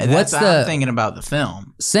 for the. What's I'm thinking about the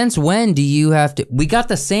film. Since when do you have to? We got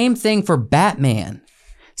the same thing for Batman.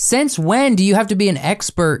 Since when do you have to be an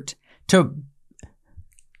expert to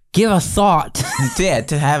give a thought? Yeah,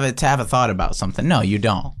 to have a thought about something. No, you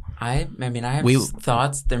don't. I mean, I have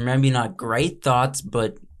thoughts. They're maybe not great thoughts,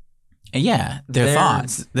 but Yeah, they're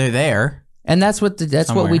thoughts. They're there. And that's what we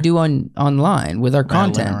Somewhere. do online with our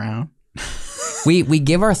Rattling content. around. we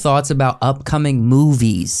give our thoughts about upcoming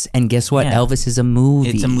movies, and guess what? Yeah. Elvis is a movie.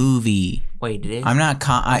 It's a movie. Wait, it is? I'm not.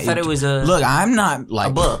 I thought it was a look. I'm not like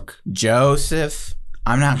a book. Joseph.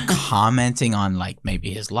 I'm not commenting on like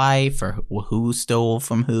maybe his life or who stole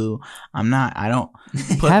from who. I'm not. I don't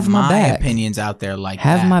put Have my back. opinions out there like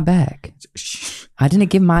Have that. my back. I didn't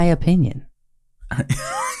give my opinion.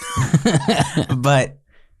 But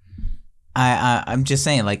I'm just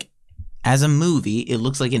saying, like, as a movie, it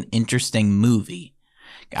looks like an interesting movie.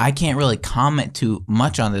 I can't really comment too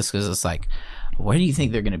much on this because it's like, where do you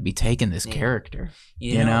think they're going to be taking this character?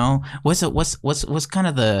 You know, what's kind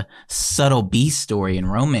of the subtle B story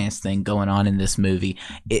and romance thing going on in this movie?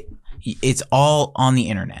 It's all on the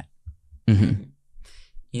internet. Mm-hmm.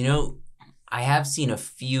 You know, I have seen a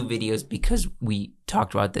few videos because we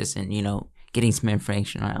talked about this and, you know, getting some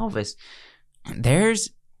information on Elvis. There's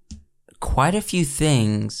quite a few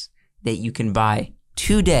things that you can buy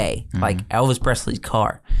today, like Elvis Presley's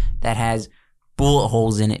car, that has bullet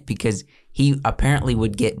holes in it because he apparently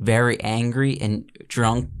would get very angry and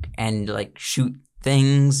drunk and like shoot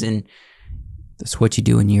things, and that's what you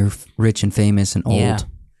do when you're rich and famous and old. Yeah.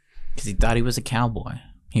 Because he thought he was a cowboy.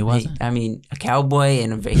 He wasn't. I mean, a cowboy,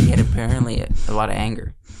 and he had apparently a lot of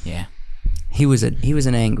anger. Yeah. He was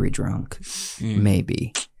an angry drunk.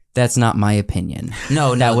 Maybe. That's not my opinion.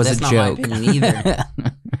 No, that was that's a not joke. my opinion either.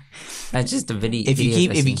 That's just a video. If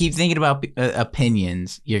you keep thinking about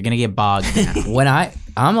opinions, you're gonna get bogged down. When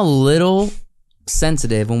I'm a little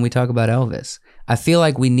sensitive when we talk about Elvis. I feel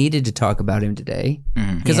like we needed to talk about him today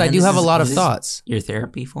because I do have a lot of thoughts. Your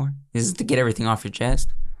therapy for? Is this to get everything off your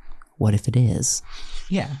chest? What if it is?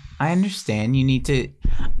 Yeah, I understand. You need to.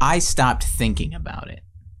 I stopped thinking about it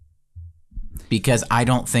because I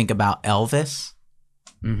don't think about Elvis.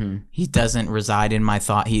 Mm-hmm. He doesn't reside in my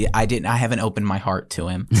thought. I haven't opened my heart to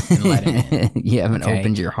him and let him in. You haven't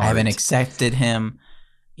opened your heart. I haven't accepted him.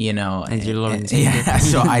 You know, as your Lord and Savior. Yeah,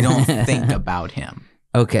 so I don't think about him.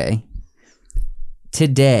 Okay.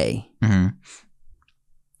 Today,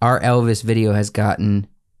 our Elvis video has gotten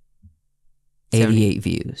 88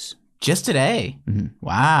 views. Just today?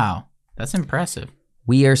 Wow, that's impressive.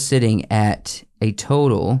 We are sitting at a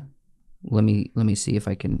total. Let me see if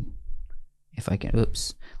I can.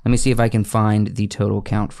 Oops. Let me see if I can find the total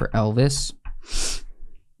count for Elvis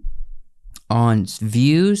on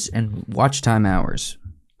views and watch time hours.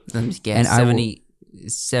 Let me guess.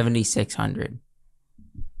 7,600.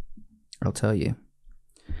 I'll tell you.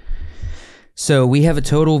 So we have a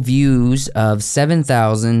total views of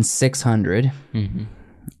 7,600.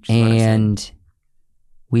 And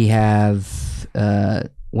we have,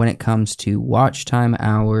 when it comes to watch time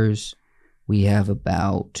hours, we have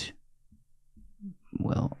about,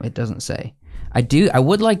 well, it doesn't say. I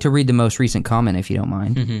would like to read the most recent comment if you don't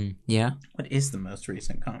mind. Yeah. What is the most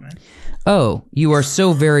recent comment? Oh, you are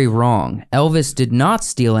so very wrong. Elvis did not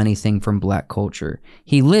steal anything from black culture.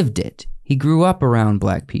 He lived it. He grew up around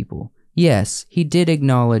black people. Yes, he did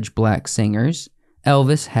acknowledge black singers.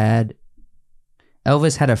 Elvis had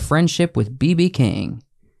a friendship with B.B. King.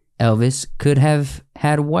 Elvis could have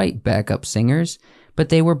had white backup singers, but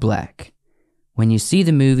they were black. When you see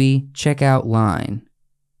the movie, check out Line.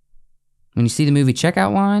 When you see the movie, check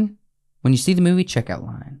out Line. When you see the movie, check out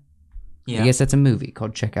Line. Yeah. I guess that's a movie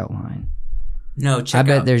called Check Out Line. No, I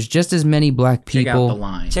bet there's just as many black people. Check out the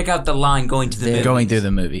line. Check out the line going to the movies. Going through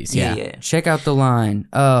the movies. Yeah. Check out the line.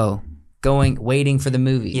 Oh, waiting for the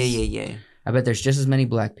movies. Yeah. I bet there's just as many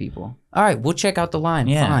black people. All right, we'll check out the line.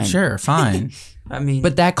 Yeah, Fine. sure, fine. I mean,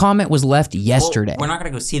 But that comment was left yesterday. we're not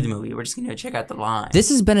going to go see the movie. We're just going to check out the line. This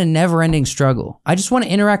has been a never-ending struggle. I just want to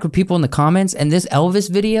interact with people in the comments, and this Elvis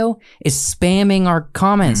video is spamming our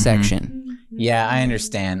comment section. Yeah, I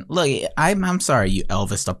understand. Look, I'm sorry, you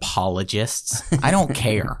Elvis apologists. I don't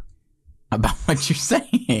care about what you're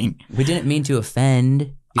saying. We didn't mean to offend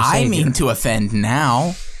your I savior. mean to offend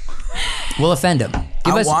now. We'll offend him.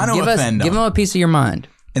 I want to offend him. Give him a piece of your mind.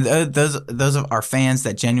 And those of our fans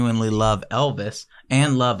that genuinely love Elvis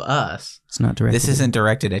and love us. It's not directed. This isn't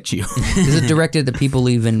directed at you. This is directed at the people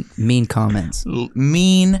leaving mean comments.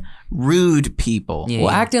 Mean, rude people. Well,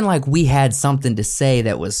 acting like we had something to say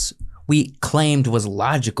that we claimed was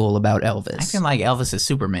logical about Elvis. Acting like Elvis is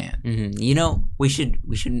Superman. You know, we should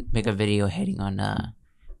make a video hating on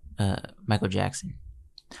Michael Jackson.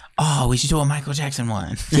 Oh, we should do a Michael Jackson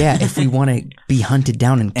one. Yeah, if we want to be hunted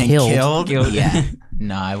down and killed. Yeah.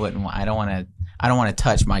 No, I wouldn't. I don't want to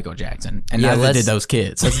touch Michael Jackson, and Yeah, neither did those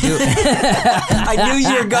kids. Let's do it. I knew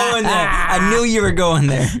you were going there. I knew you were going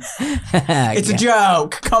there. It's a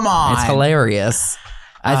joke. Come on. It's hilarious.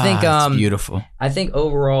 I think it's beautiful. I think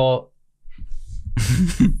overall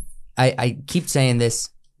I keep saying this.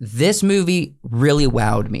 this movie really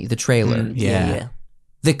wowed me. The trailer, Yeah.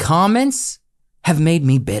 the comments have made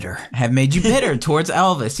me bitter Have made you bitter towards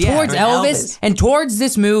Elvis. Yeah. towards Elvis and towards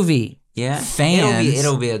this movie. Yeah, Fans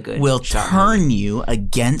it'll be a good. will shot turn movie. you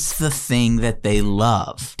against the thing that they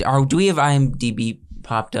love. Do we have IMDb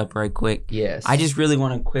popped up right quick? Yes. I just really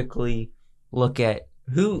want to quickly look at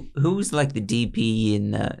who's like the DP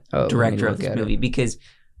and the director of this movie, because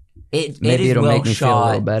it Maybe is it'll well make me feel a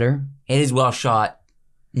little shot. better. It is well shot,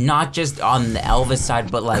 not just on the Elvis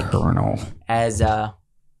side, but like Colonel. as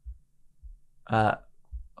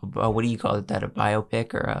what do you call it? That a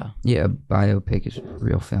biopic or a? Yeah, biopic is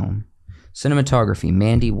real film. Cinematography,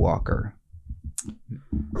 Mandy Walker.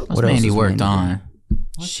 What's Mandy has worked Mandy on? done?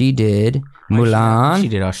 She did Mulan. She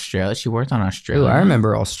did Australia. She worked on Australia. Ooh, I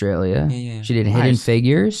remember Australia. Yeah. She did Hidden Nice.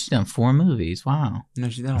 Figures. She's done 4 movies. Wow. No,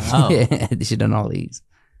 she's done a lot. Oh. She's done all these.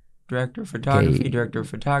 Director of photography, Okay. director of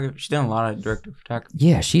photography. She's done a lot of director of photography.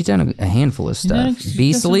 Yeah, she's done a handful of stuff. done- she done some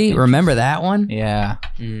Beastly, pictures. remember that one? Yeah.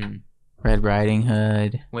 Red Riding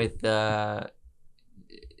Hood. With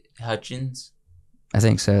Hutchins. I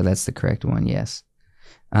think so. That's the correct one. Yes.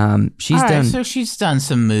 She's All right, done. so she's done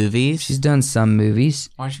some movies. She's done some movies.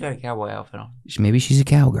 Why she got a cowboy outfit on? Maybe she's a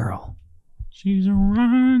cowgirl. She's a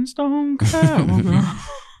rhinestone cowboy.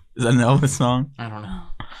 Is that an Elvis song? I don't know.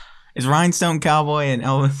 Is Rhinestone Cowboy an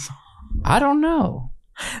Elvis song? I don't know.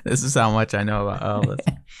 This is how much I know about Elvis.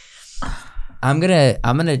 I'm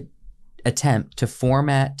gonna attempt to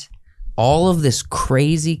format all of this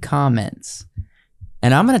crazy comments,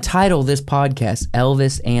 and I'm gonna title this podcast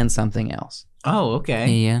Elvis and something else, Oh, okay.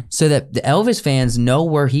 Yeah. so that the Elvis fans know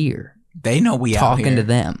we're here They know we out talking here. to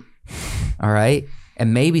them. All right,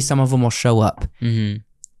 and maybe some of them will show up, Mm-hmm.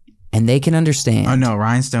 and they can understand. Oh no,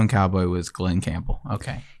 Rhinestone Cowboy was Glenn Campbell.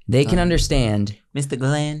 Okay. They can understand Mr.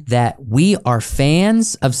 Glenn. that we are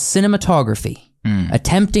fans of cinematography,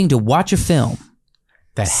 attempting to watch a film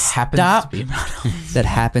That happens Stop. to be about Elvis. that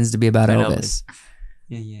happens to be about About Elvis.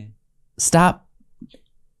 Yeah.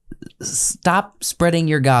 Stop spreading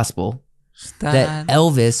your gospel that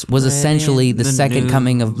Elvis was essentially the second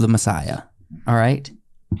coming of the Messiah. All right?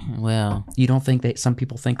 Well, You don't think that some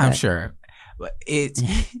people think that? I'm sure. But it's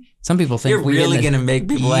Some people think you're we really in the- gonna make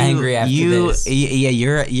people angry after this. Yeah,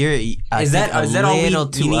 you're. I Is that- think is a that all we- little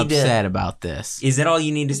you too need to- upset about this. Is that all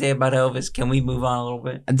you need to say about Elvis? Can we move on a little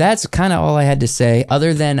bit? That's kind of all I had to say,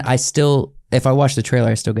 other than if I watch the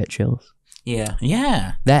trailer, I still get chills. Yeah.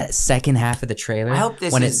 Yeah. That second half of the trailer, I hope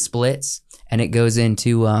this when it is- splits and it goes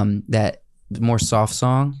into that more soft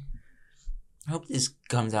song. I hope this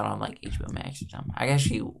comes out on like HBO Max or something. I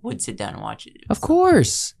actually would sit down and watch it. Of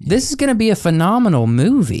course. This is going to be a phenomenal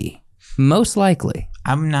movie. Most likely.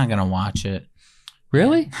 I'm not gonna watch it.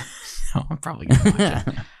 Really? No, I'm probably gonna watch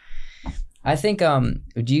it. I think,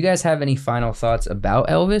 do you guys have any final thoughts about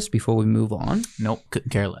Elvis before we move on? Nope. Couldn't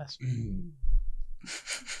care less.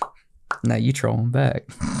 Now you troll him back.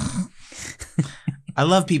 I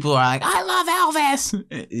love people who are like, I love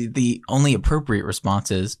Elvis. The only appropriate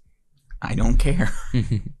response is, I don't care.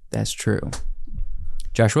 That's true.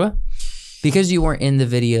 Joshua, because you weren't in the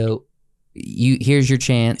video, here's your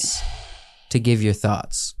chance to give your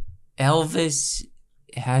thoughts. Elvis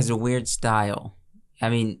has a weird style. I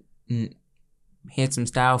mean, he had some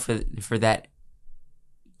style for that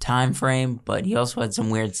time frame, but he also had some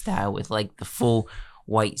weird style with like the full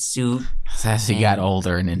white suit. As he got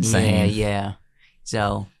older and insane. Yeah.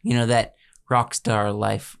 So, that rock star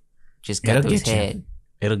life just got It'll to his get you. head.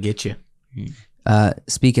 It'll get you.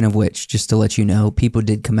 Speaking of which, just to let you know, people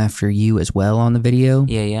did come after you as well on the video.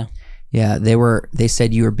 Yeah. Yeah, they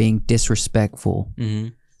said you were being disrespectful Mm-hmm.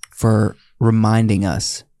 for reminding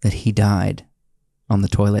us that he died on the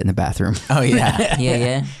toilet in the bathroom. Oh yeah.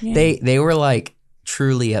 Yeah. They were like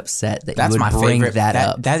truly upset that That's you my would bring favorite. that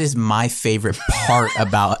up. That is my favorite part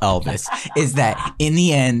about Elvis is that in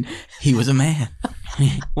the end he was a man.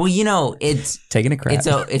 Well, it's Taking a crap.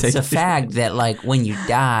 it's a fact that like when you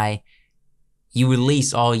die, you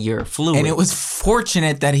release all your fluid. And it was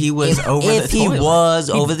fortunate that he was over the toilet. If he was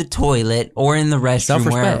over the toilet or in the restroom,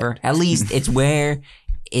 Self-respect. wherever, at least it's where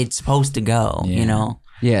it's supposed to go, Yeah.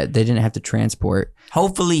 Yeah, they didn't have to transport.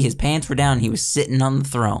 Hopefully his pants were down. He was sitting on the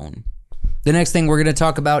throne. The next thing we're going to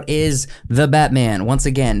talk about is The Batman. Once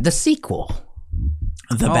again, the sequel.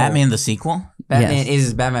 The Batman the sequel? Batman Yes.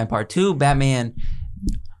 is Batman Part 2. Batman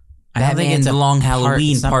I don't think it's The a Long part-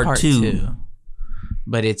 Halloween it's not Part 2.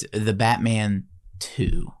 But it's the Batman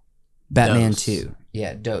 2. Batman Dose. 2.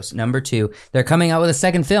 Yeah, Dose. Number 2. They're coming out with a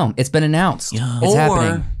second film. It's been announced. Yeah. It's Or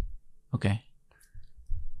happening. Okay.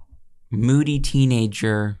 Moody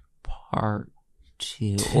Teenager Part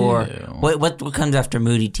 2. Or what comes after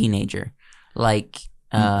Moody Teenager? Like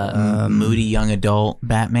Moody young adult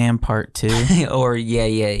Batman Part 2. Or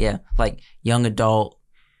yeah. Like young adult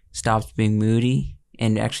stops being moody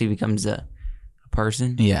and actually becomes a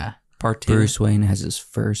person. Yeah. Part 2. Bruce Wayne has his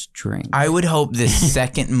first drink. I would hope the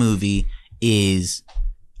second movie is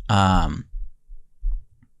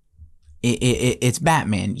it's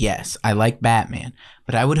Batman. Yes, I like Batman,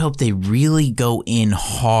 but I would hope they really go in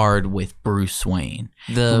hard with Bruce Wayne.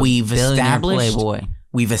 We've established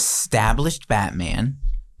Batman,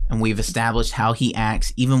 and we've established how he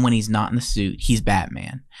acts even when he's not in the suit. He's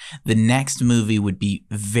Batman. The next movie would be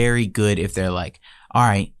very good if they're like, all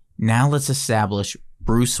right, now let's establish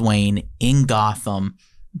Bruce Wayne in Gotham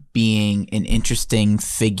being an interesting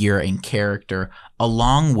figure and character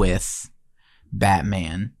along with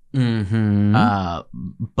Batman. Mm-hmm.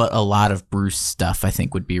 But a lot of Bruce stuff I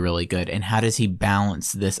think would be really good. And how does he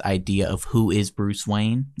balance this idea of who is Bruce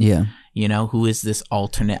Wayne? Yeah. You know, who is this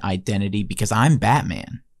alternate identity? Because I'm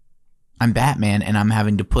Batman. I'm Batman, and I'm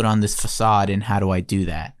having to put on this facade, and how do I do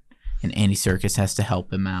that? And Andy Serkis has to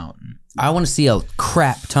help him out. I want to see a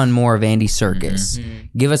crap ton more of Andy Serkis.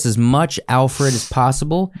 Mm-hmm. Give us as much Alfred as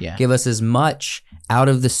possible. Yeah. Give us as much out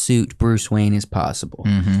of the suit Bruce Wayne as possible.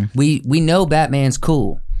 Mm-hmm. We know Batman's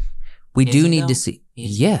cool. We Is do he need though? to see.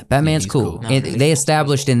 Yeah, Batman's he's cool. cool. And No, they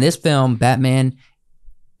established in this film Batman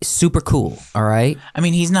super cool. All right. I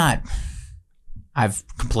mean, he's not. I've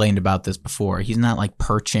complained about this before. He's not like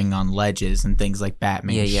perching on ledges and things like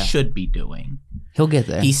Batman should be doing. He'll get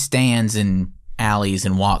there. He stands in alleys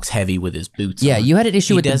and walks heavy with his boots Yeah, on. you had an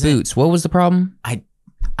issue He with the doesn't- boots. What was the problem? I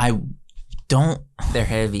don't. They're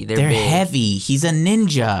heavy. They're big. heavy. He's a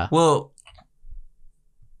ninja. Well,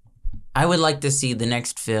 I would like to see the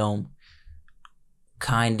next film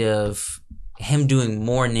kind of him doing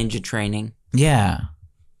more ninja training, Yeah.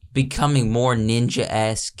 becoming more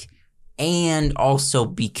ninja-esque, and also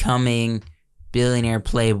becoming billionaire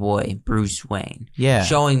playboy Bruce Wayne. Yeah.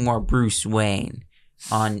 Showing more Bruce Wayne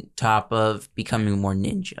on top of becoming more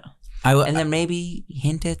ninja. And then maybe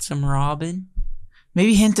hint at some Robin.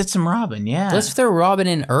 Maybe hint at some Robin. Yeah. Let's throw Robin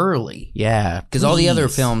in early. Yeah. Because all the other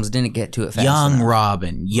please. films didn't get to it fast Young enough.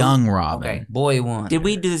 Robin. Young Robin. Okay. Boy one. Did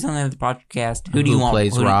we do this on the other podcast? Who do Who you want?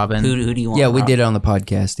 plays Robin? Who do you want? Yeah, we Robin? did it on the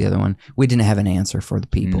podcast, the other one. We didn't have an answer for the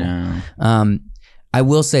people. No. I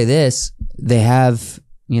will say this. They have,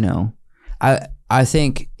 I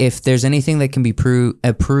think if there's anything that can be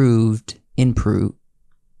improved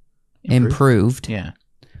Yeah.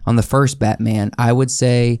 on the first Batman, I would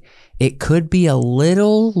say it could be a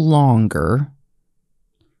little longer.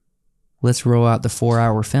 Let's roll out the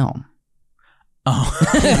 4-hour film. Oh.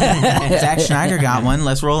 Zack Snyder got one.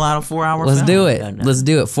 Let's roll out a 4-hour Let's film. do it. No. Let's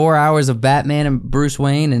do it. 4 hours of Batman and Bruce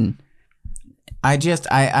Wayne, and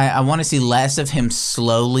I want to see less of him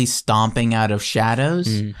slowly stomping out of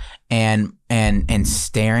shadows and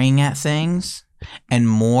staring at things, and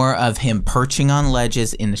more of him perching on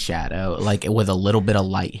ledges in the shadow, like with a little bit of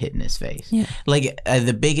light hitting his face. Yeah. Like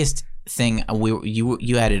the biggest thing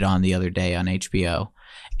you had it on the other day on HBO,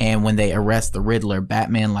 and when they arrest the Riddler,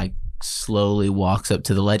 Batman like slowly walks up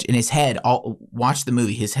to the ledge, and his head. Watch the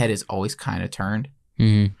movie. His head is always kind of turned.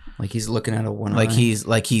 mm-hmm. Like he's looking at a one. Like he's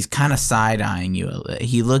kind of side eyeing you.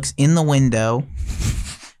 He looks in the window.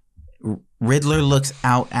 Riddler looks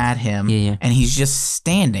out at him, and he's just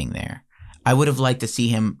standing there. I would have liked to see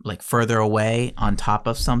him like further away on top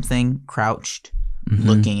of something, crouched,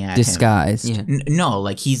 looking at disguised. Yeah. him. No,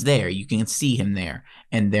 like he's there. You can see him there,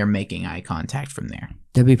 and they're making eye contact from there.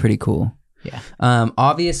 That'd be pretty cool. Yeah.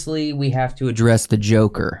 Obviously, we have to address the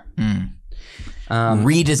Joker.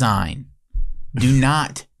 Redesign. Do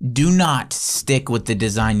not stick with the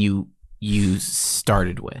design you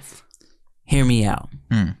started with. Hear me out.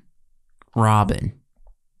 Robin.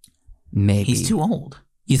 Maybe He's too old.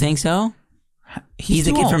 You think so? He's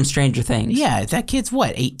a too kid old. from Stranger Things. Yeah, that kid's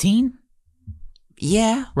what, 18?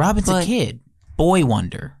 Yeah. Robin's a but- kid. Boy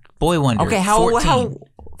wonder. Okay, how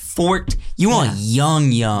 14. You want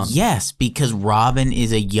young? Yes, because Robin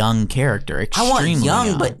is a young character. I want Extremely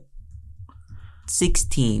young, but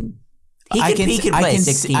 16. He can play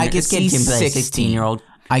 16. I can This kid see can play 16. 16-year-old.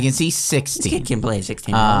 I can see This 16. kid can play a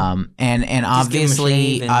 16-year-old. And give him a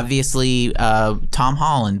obviously, shave and- Tom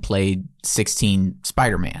Holland played 16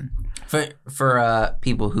 Spider-Man. For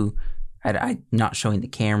people who I'm not showing the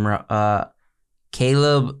camera,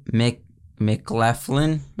 Caleb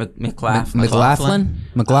McLaughlin, McLaughlin,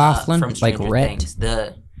 from like Stranger Rhett. Things,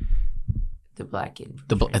 the black kid,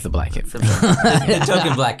 The black kid. the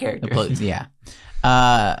token black character. Yeah.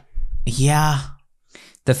 Yeah.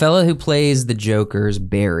 The fellow who plays the Joker's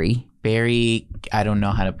Barry. Barry, I don't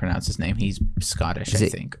know how to pronounce his name. He's Scottish, Is I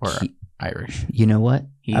it think, or Irish. You know what?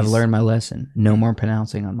 He's- I've learned my lesson. No more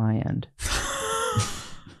pronouncing on my end.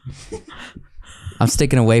 I'm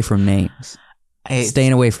sticking away from names.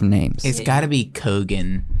 Staying away from names. It's got to be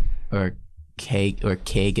Kogan or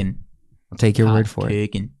Kagan. I'll take your word for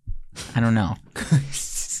it. Kagan. I don't know.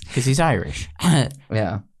 Because he's Irish.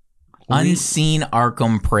 Yeah. Unseen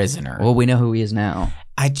Arkham prisoner. Well, we know who he is now.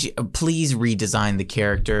 Please redesign the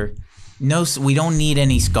character. No, we don't need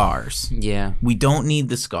any scars. Yeah. We don't need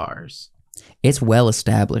the scars. It's well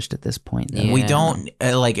established at this point. Though. Yeah. We don't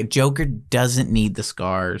Joker doesn't need the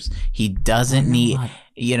scars. He doesn't need.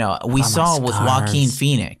 We saw with Joaquin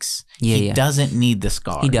Phoenix. He doesn't need the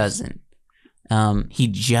scars. He doesn't. He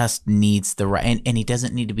just needs the right, and he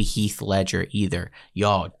doesn't need to be Heath Ledger either.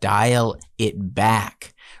 Y'all, dial it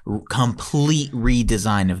back. Complete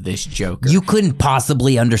redesign of this Joker. You couldn't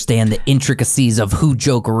possibly understand the intricacies of who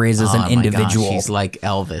Joker is as an individual. Gosh, he's like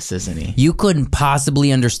Elvis, isn't he? You couldn't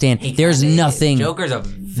possibly understand. There's nothing. Joker's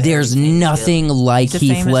There's nothing like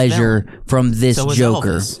Heath Ledger from this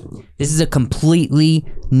Joker. Elvis. This is a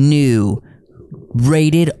completely new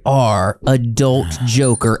rated R adult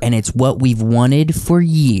Joker, and it's what we've wanted for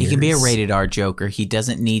years. He can be a rated R Joker. He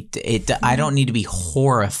doesn't need to, I don't need to be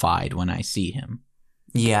horrified when I see him.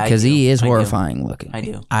 Yeah, because he is horrifying looking. I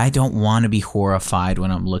do. I don't want to be horrified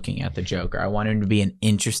when I'm looking at the Joker. I want him to be an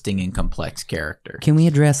interesting and complex character. Can we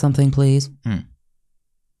address something, please?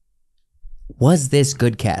 Was this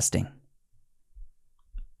good casting?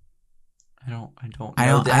 I don't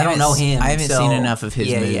know him. I haven't seen enough of his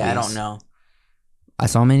movies. Yeah, I don't know. I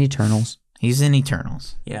saw him in Eternals. He's in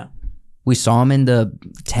Eternals. Yeah. We saw him in the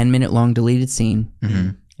 10-minute long deleted scene,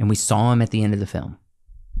 and we saw him at the end of the film.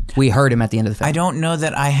 We heard him at the end of the film. I don't know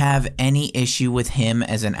that I have any issue with him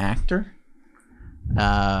as an actor.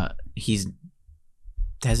 He's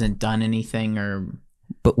hasn't done anything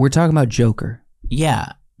But we're talking about Joker.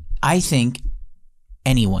 Yeah. I think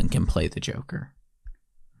anyone can play the Joker.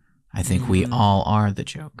 I think we all are the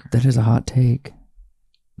Joker. That is a hot take.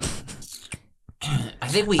 I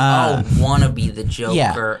think we all want to be the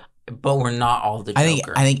Joker, but we're not all the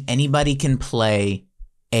Joker. I think anybody can play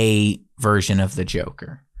a version of the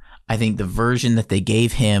Joker. I think the version that they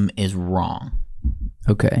gave him is wrong.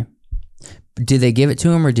 Okay. Did they give it to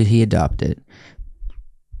him or did he adopt it?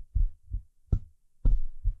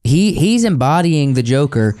 He's embodying the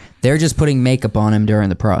Joker. They're just putting makeup on him during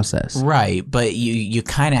the process. Right, but you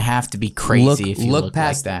kind of have to be crazy if you look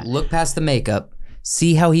past like that. Look past the makeup.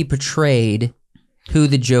 See how he portrayed who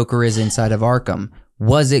the Joker is inside of Arkham.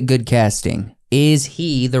 Was it good casting? Is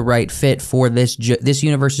he the right fit for this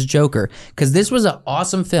universe's Joker? Because this was an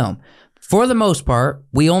awesome film. For the most part,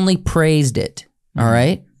 we only praised it. All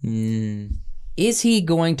right? Is he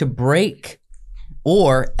going to break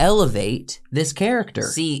or elevate this character?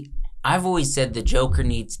 See, I've always said the Joker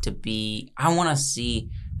needs to be... I want to see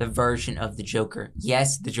the version of the Joker.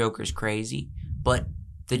 Yes, the Joker's crazy, but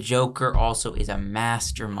the Joker also is a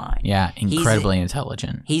mastermind. Yeah, incredibly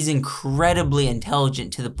intelligent. He's incredibly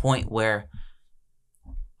intelligent to the point where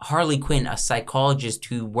Harley Quinn, a psychologist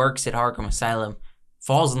who works at Arkham Asylum,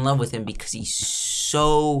 falls in love with him because he's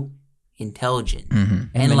so intelligent.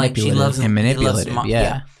 And like she loves him. And manipulative,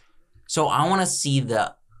 yeah. So I want to see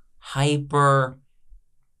the hyper,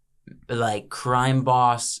 like, crime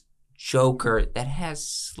boss Joker that has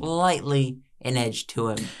slightly an edge to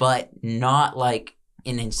him, but not like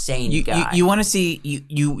an insane guy. You want to see,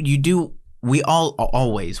 you do, we all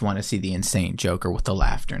always want to see the insane Joker with the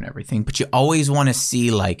laughter and everything, but you always want to see,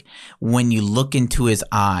 like, when you look into his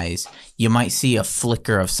eyes, you might see a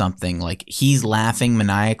flicker of something, like he's laughing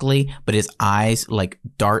maniacally, but his eyes like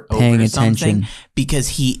dart over to something because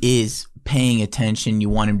he is paying attention. You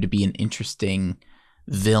want him to be an interesting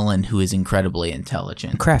villain who is incredibly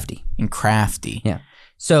intelligent. And crafty. Yeah.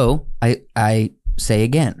 So I say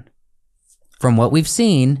again, from what we've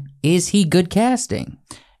seen, is he good casting?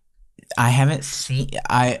 I haven't seen.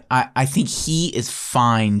 I think he is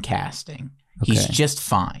fine casting. Okay. He's just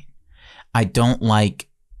fine. I don't like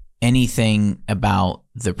anything about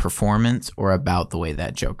the performance or about the way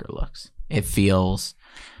that Joker looks. It feels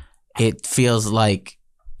like,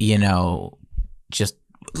 you know, just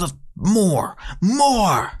more.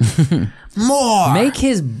 Make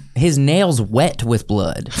his nails wet with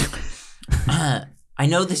blood. I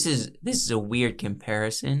know this is a weird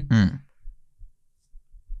comparison.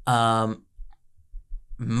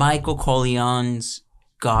 Michael Corleone's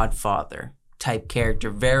Godfather type character,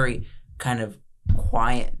 very kind of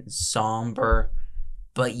quiet and somber,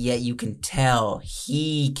 but yet you can tell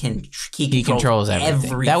he controls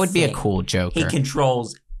everything. That would be a cool Joker. He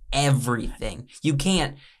controls everything. You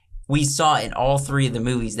can't. We saw in all three of the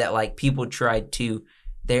movies that, like, people tried to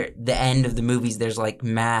the end of the movies, there's like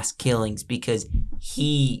mass killings because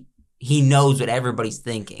he knows what everybody's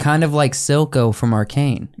thinking. Kind of like Silco from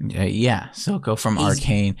Arcane. Yeah, Silco from He's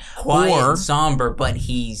Arcane. Quiet and somber, but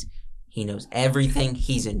he knows everything.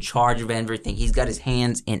 He's in charge of everything. He's got his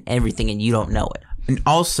hands in everything, and you don't know it. And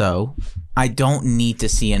also, I don't need to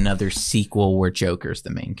see another sequel where Joker's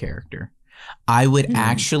the main character. I would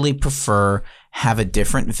actually prefer have a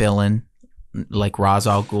different villain like Ra's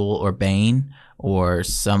al Ghul or Bane or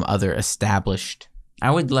some other established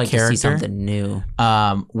I would like character, to see something new.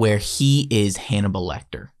 Where he is Hannibal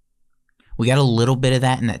Lecter. We got a little bit of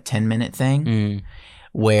that in that 10-minute thing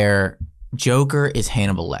where Joker is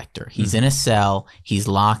Hannibal Lecter. He's in a cell. He's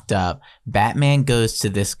locked up. Batman goes to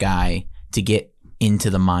this guy to get into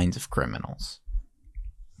the minds of criminals,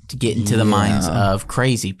 to get into the minds of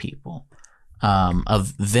crazy people,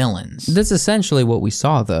 of villains. That's essentially what we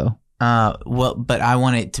saw, though. Well, but I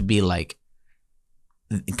want it to be like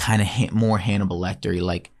kind of more Hannibal Lecter.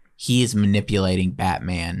 Like he is manipulating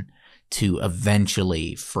Batman to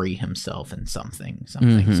eventually free himself in something.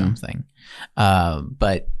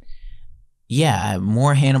 But yeah,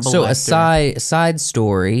 more Hannibal Lecter. So a side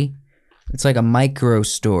story. It's like a micro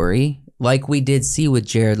story, like we did see with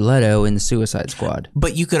Jared Leto in the Suicide Squad.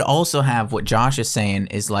 But you could also have what Josh is saying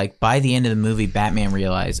is like by the end of the movie, Batman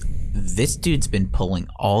realized this dude's been pulling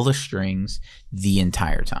all the strings the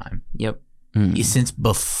entire time. Yep. Since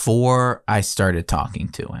before I started talking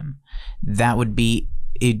to him. That would be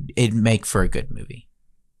it'd make for a good movie.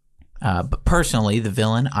 But personally, the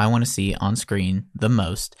villain I want to see on screen the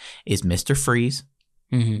most is Mr. Freeze,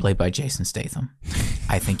 played by Jason Statham.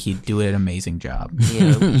 I think he'd do an amazing job.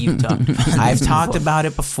 Yeah, you've talked about it. I've talked about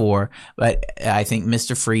it before, but I think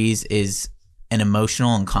Mr. Freeze is an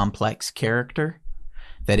emotional and complex character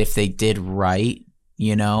that if they did right,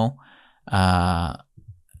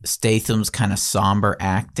 Statham's kind of somber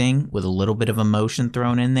acting with a little bit of emotion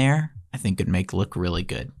thrown in there, I think could make it look really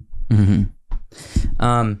good.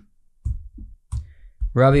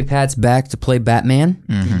 Robbie Pat's back to play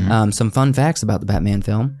Batman. Some fun facts about the Batman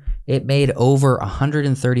film. It made over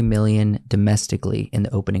 $130 million domestically in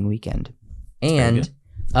the opening weekend. And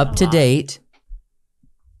up to date,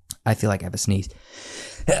 I feel like I have a sneeze.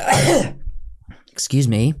 Excuse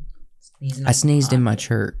me. I sneezed in my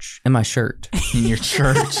church. In my shirt. In your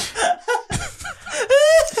church?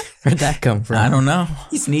 Where'd that come from? I don't know.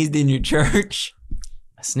 You sneezed in your church.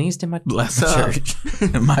 I sneezed in my church.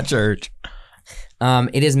 In my church.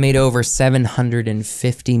 It has made over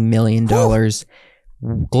 $750 million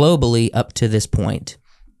globally up to this point.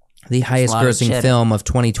 The highest grossing film of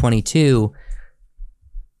 2022.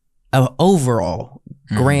 Overall,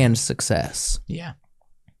 grand success. Yeah.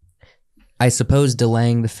 I suppose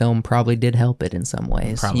delaying the film probably did help it in some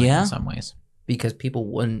ways. Probably in some ways. Because people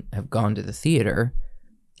wouldn't have gone to the theater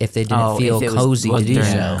if they didn't feel cozy to do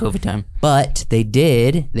so. COVID time. But they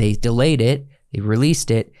did. They delayed it. They released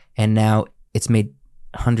it. And now it's made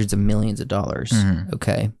hundreds of millions of dollars.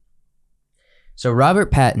 Okay. So Robert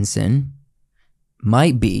Pattinson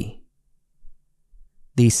might be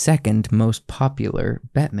the second most popular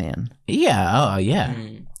Batman. Yeah. Oh, yeah.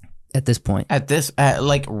 At this point.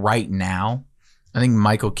 Like right now, I think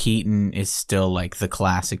Michael Keaton is still like the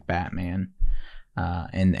classic Batman.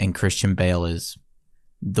 And Christian Bale is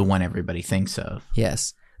the one everybody thinks of.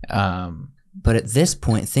 Yes. But at this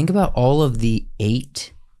point, think about all of the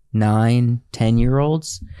 8, 9,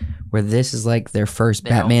 10-year-olds where this is like their first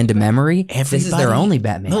Batman to memory. This is their only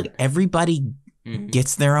Batman. Look, everybody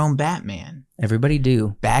gets their own Batman. Everybody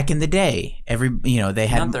do. Back in the day, they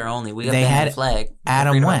had not their only. We got Ben Affleck.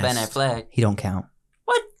 Adam West. Ben Affleck. He don't count.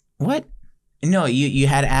 What? No, you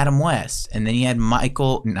had Adam West, and then you had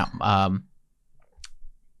Michael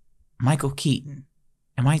Keaton.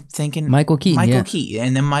 Am I thinking Michael Keaton? Keaton,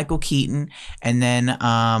 and then Michael Keaton, and then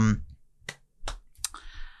I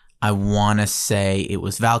want to say it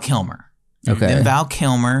was Val Kilmer. Okay. Then Val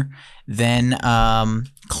Kilmer, then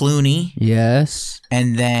Clooney. Yes.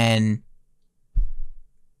 And then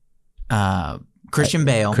Christian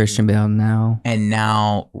Bale. Christian Bale now.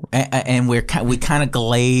 And we kind of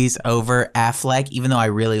glaze over Affleck, even though I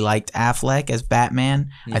really liked Affleck as Batman.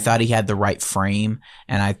 I thought he had the right frame,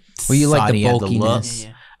 and I thought he had the look.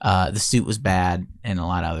 The suit was bad, and a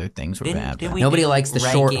lot of other things were bad. Nobody likes the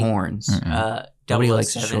short horns. Nobody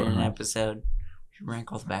likes the short in an episode.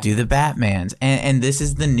 Rank all the Batman. Do the Batmans, and this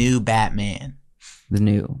is the new Batman. The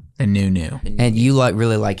new. And you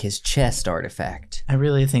really like his chest artifact. I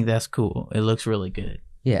really think that's cool. It looks really good.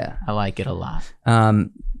 Yeah. I like it a lot.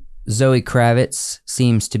 Zoe Kravitz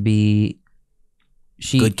seems to be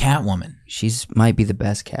good Catwoman. She's might be the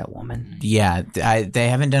best Catwoman. Yeah, they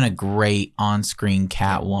haven't done a great on-screen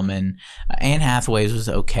Catwoman. Anne Hathaway's was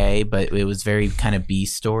okay, but it was very kind of B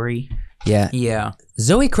story. Yeah.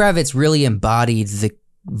 Zoe Kravitz really embodied the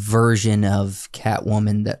version of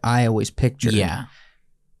Catwoman that I always pictured. Yeah.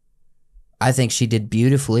 I think she did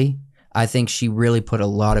beautifully. I think she really put a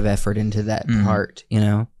lot of effort into that part, you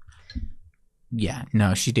know? Yeah,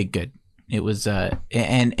 no, she did good. It was and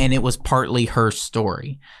it was partly her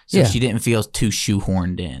story. So she didn't feel too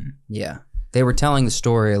shoehorned in. Yeah. They were telling the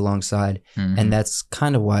story alongside, and that's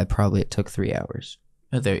kind of why probably it took 3 hours.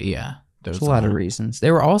 But there's a lot of reasons.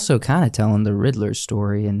 They were also kind of telling the Riddler's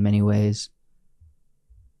story in many ways.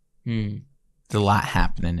 There's a lot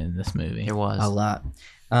happening in this movie. There was a lot.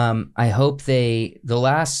 I hope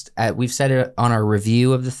we've said it on our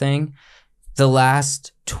review of the thing, the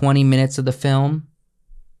last 20 minutes of the film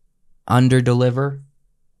under-deliver.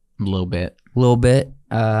 A little bit.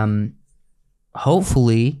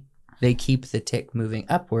 Hopefully they keep the tick moving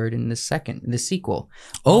upward in the sequel.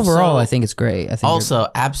 Overall, I think it's great. I think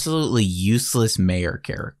absolutely useless mayor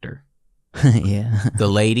character. Yeah. The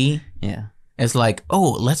lady. Yeah. It's like,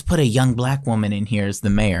 oh, let's put a young black woman in here as the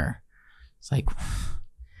mayor. It's like...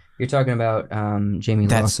 You're talking about Jamie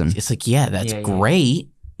Lawson. It's like, that's great.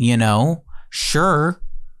 You know, sure.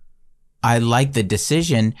 I like the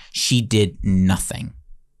decision. She did nothing.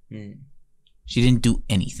 She didn't do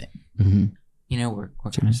anything. Mm-hmm. You know, we're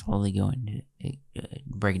kind of slowly going to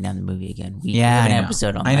breaking down the movie again. We have an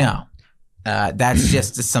episode on that. I know. That's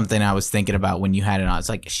just something I was thinking about when you had it on. It's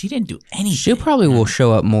like, she didn't do anything. She probably will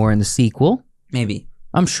show up more in the sequel. Maybe.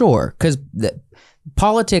 I'm sure. Because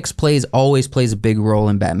politics always plays a big role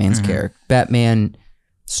in Batman's character, Batman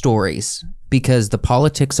stories, because the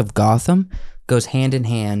politics of Gotham goes hand in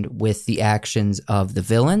hand with the actions of the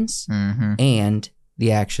villains and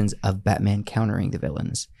the actions of Batman countering the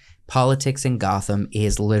villains. Politics in Gotham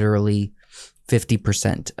is literally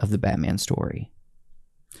 50% of the Batman story.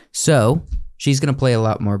 So she's going to play a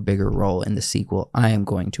lot more bigger role in the sequel, I am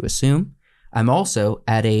going to assume. I'm also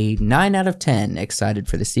at a 9 out of 10 excited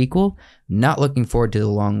for the sequel, not looking forward to the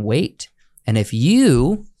long wait. And if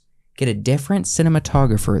you get a different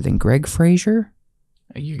cinematographer than Greg Fraser,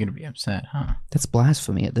 you're going to be upset, huh? That's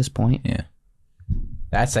blasphemy at this point. Yeah.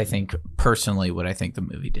 That's, I think, personally what I think the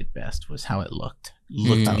movie did best was how it looked.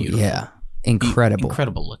 Looked beautiful. Yeah. Incredible.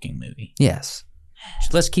 Incredible looking movie. Yes.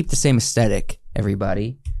 Let's keep the same aesthetic,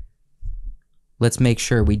 everybody. Let's make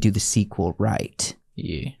sure we do the sequel right.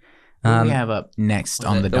 Yeah. What do we have up next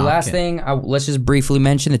on the docket? The last thing, let's just briefly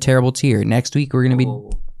mention the Terrible Tier. Next week, we're going to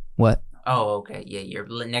be... What? Oh, okay. Yeah,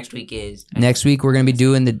 next week is... Next week, we're going to be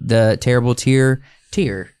doing the Terrible Tier.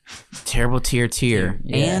 Terrible Tier.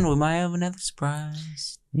 Yeah. And we might have another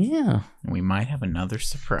surprise. Yeah. We might have another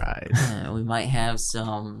surprise. We might have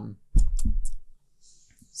some...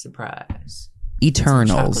 surprise. Eternals.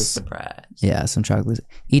 Some chocolate surprise. Yeah, some chocolate.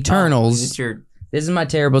 Eternals. This is my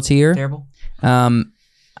Terrible Tier. Terrible?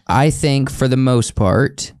 I think for the most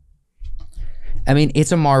part, I mean,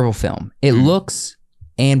 it's a Marvel film. It looks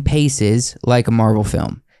and paces like a Marvel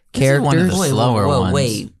film. Characters. One of the slower ones.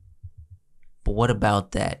 Wait. But what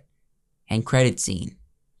about that end credit scene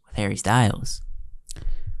with Harry Styles?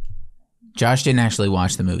 Josh didn't actually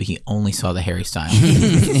watch the movie. He only saw the Harry Styles.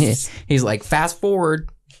 He's like, fast forward.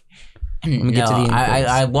 Let me get to the end.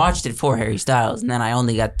 I watched it for Harry Styles, and then I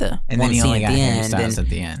only got the and one then you scene only at got the Harry end. Styles at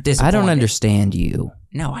the end. I don't understand you.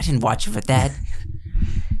 No, I didn't watch it for that.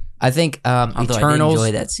 I think Although Eternals. I did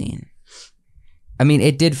enjoy that scene. I mean,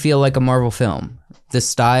 it did feel like a Marvel film. The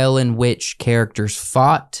style in which characters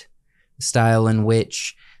fought, the style in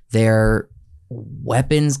which their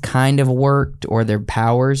weapons kind of worked or their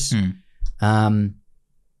powers, the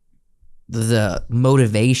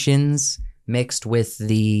motivations mixed with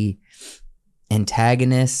the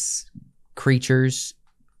antagonists, creatures.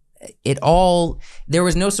 There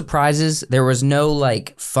was no surprises. There was no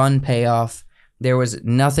like fun payoff. There was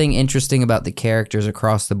nothing interesting about the characters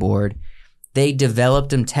across the board. They developed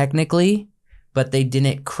them technically, but they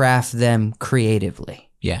didn't craft them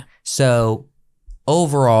creatively. Yeah. So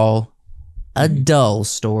overall, a dull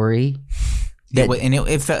story.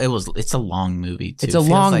 It's a long movie too. It's a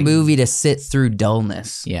long movie to sit through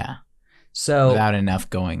dullness. Yeah. So without enough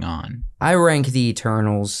going on. I rank the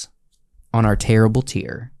Eternals on our Terrible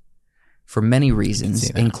Tier for many reasons,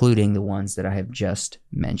 including the ones that I have just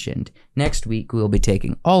mentioned. Next week, we will be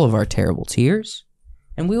taking all of our Terrible Tiers,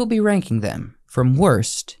 and we will be ranking them from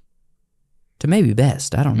worst to maybe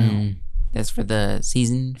best. I don't know. That's for the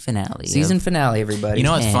season finale. Season finale, everybody. You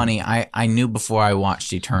know what's funny? I knew before I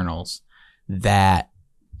watched Eternals that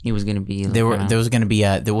He was gonna be. There was going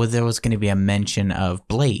to be a mention of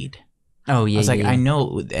Blade. Oh yeah. I was like, yeah. I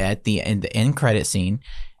know at the end credit scene,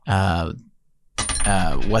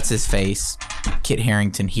 what's his face, Kit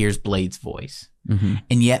Harington hears Blade's voice,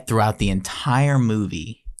 and yet throughout the entire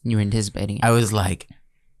movie, you were anticipating it. I was like,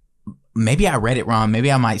 maybe I read it wrong.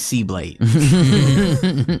 Maybe I might see Blade.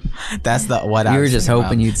 That's what I You were was just thinking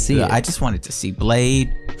hoping about. you'd see it. I just wanted to see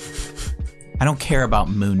Blade. I don't care about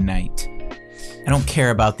Moon Knight. I don't care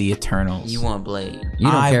about the Eternals. You want Blade.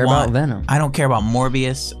 You don't care about Venom. I don't care about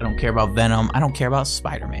Morbius. I don't care about Venom. I don't care about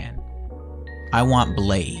Spider-Man. I want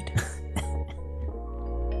Blade.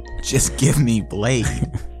 Just give me Blade.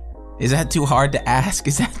 Is that too hard to ask?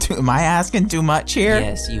 Am I asking too much here?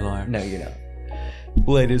 Yes, you are. No, you're not.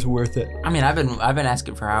 Blade is worth it. I mean, I've been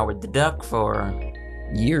asking for Howard the Duck for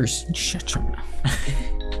years. Shut your mouth.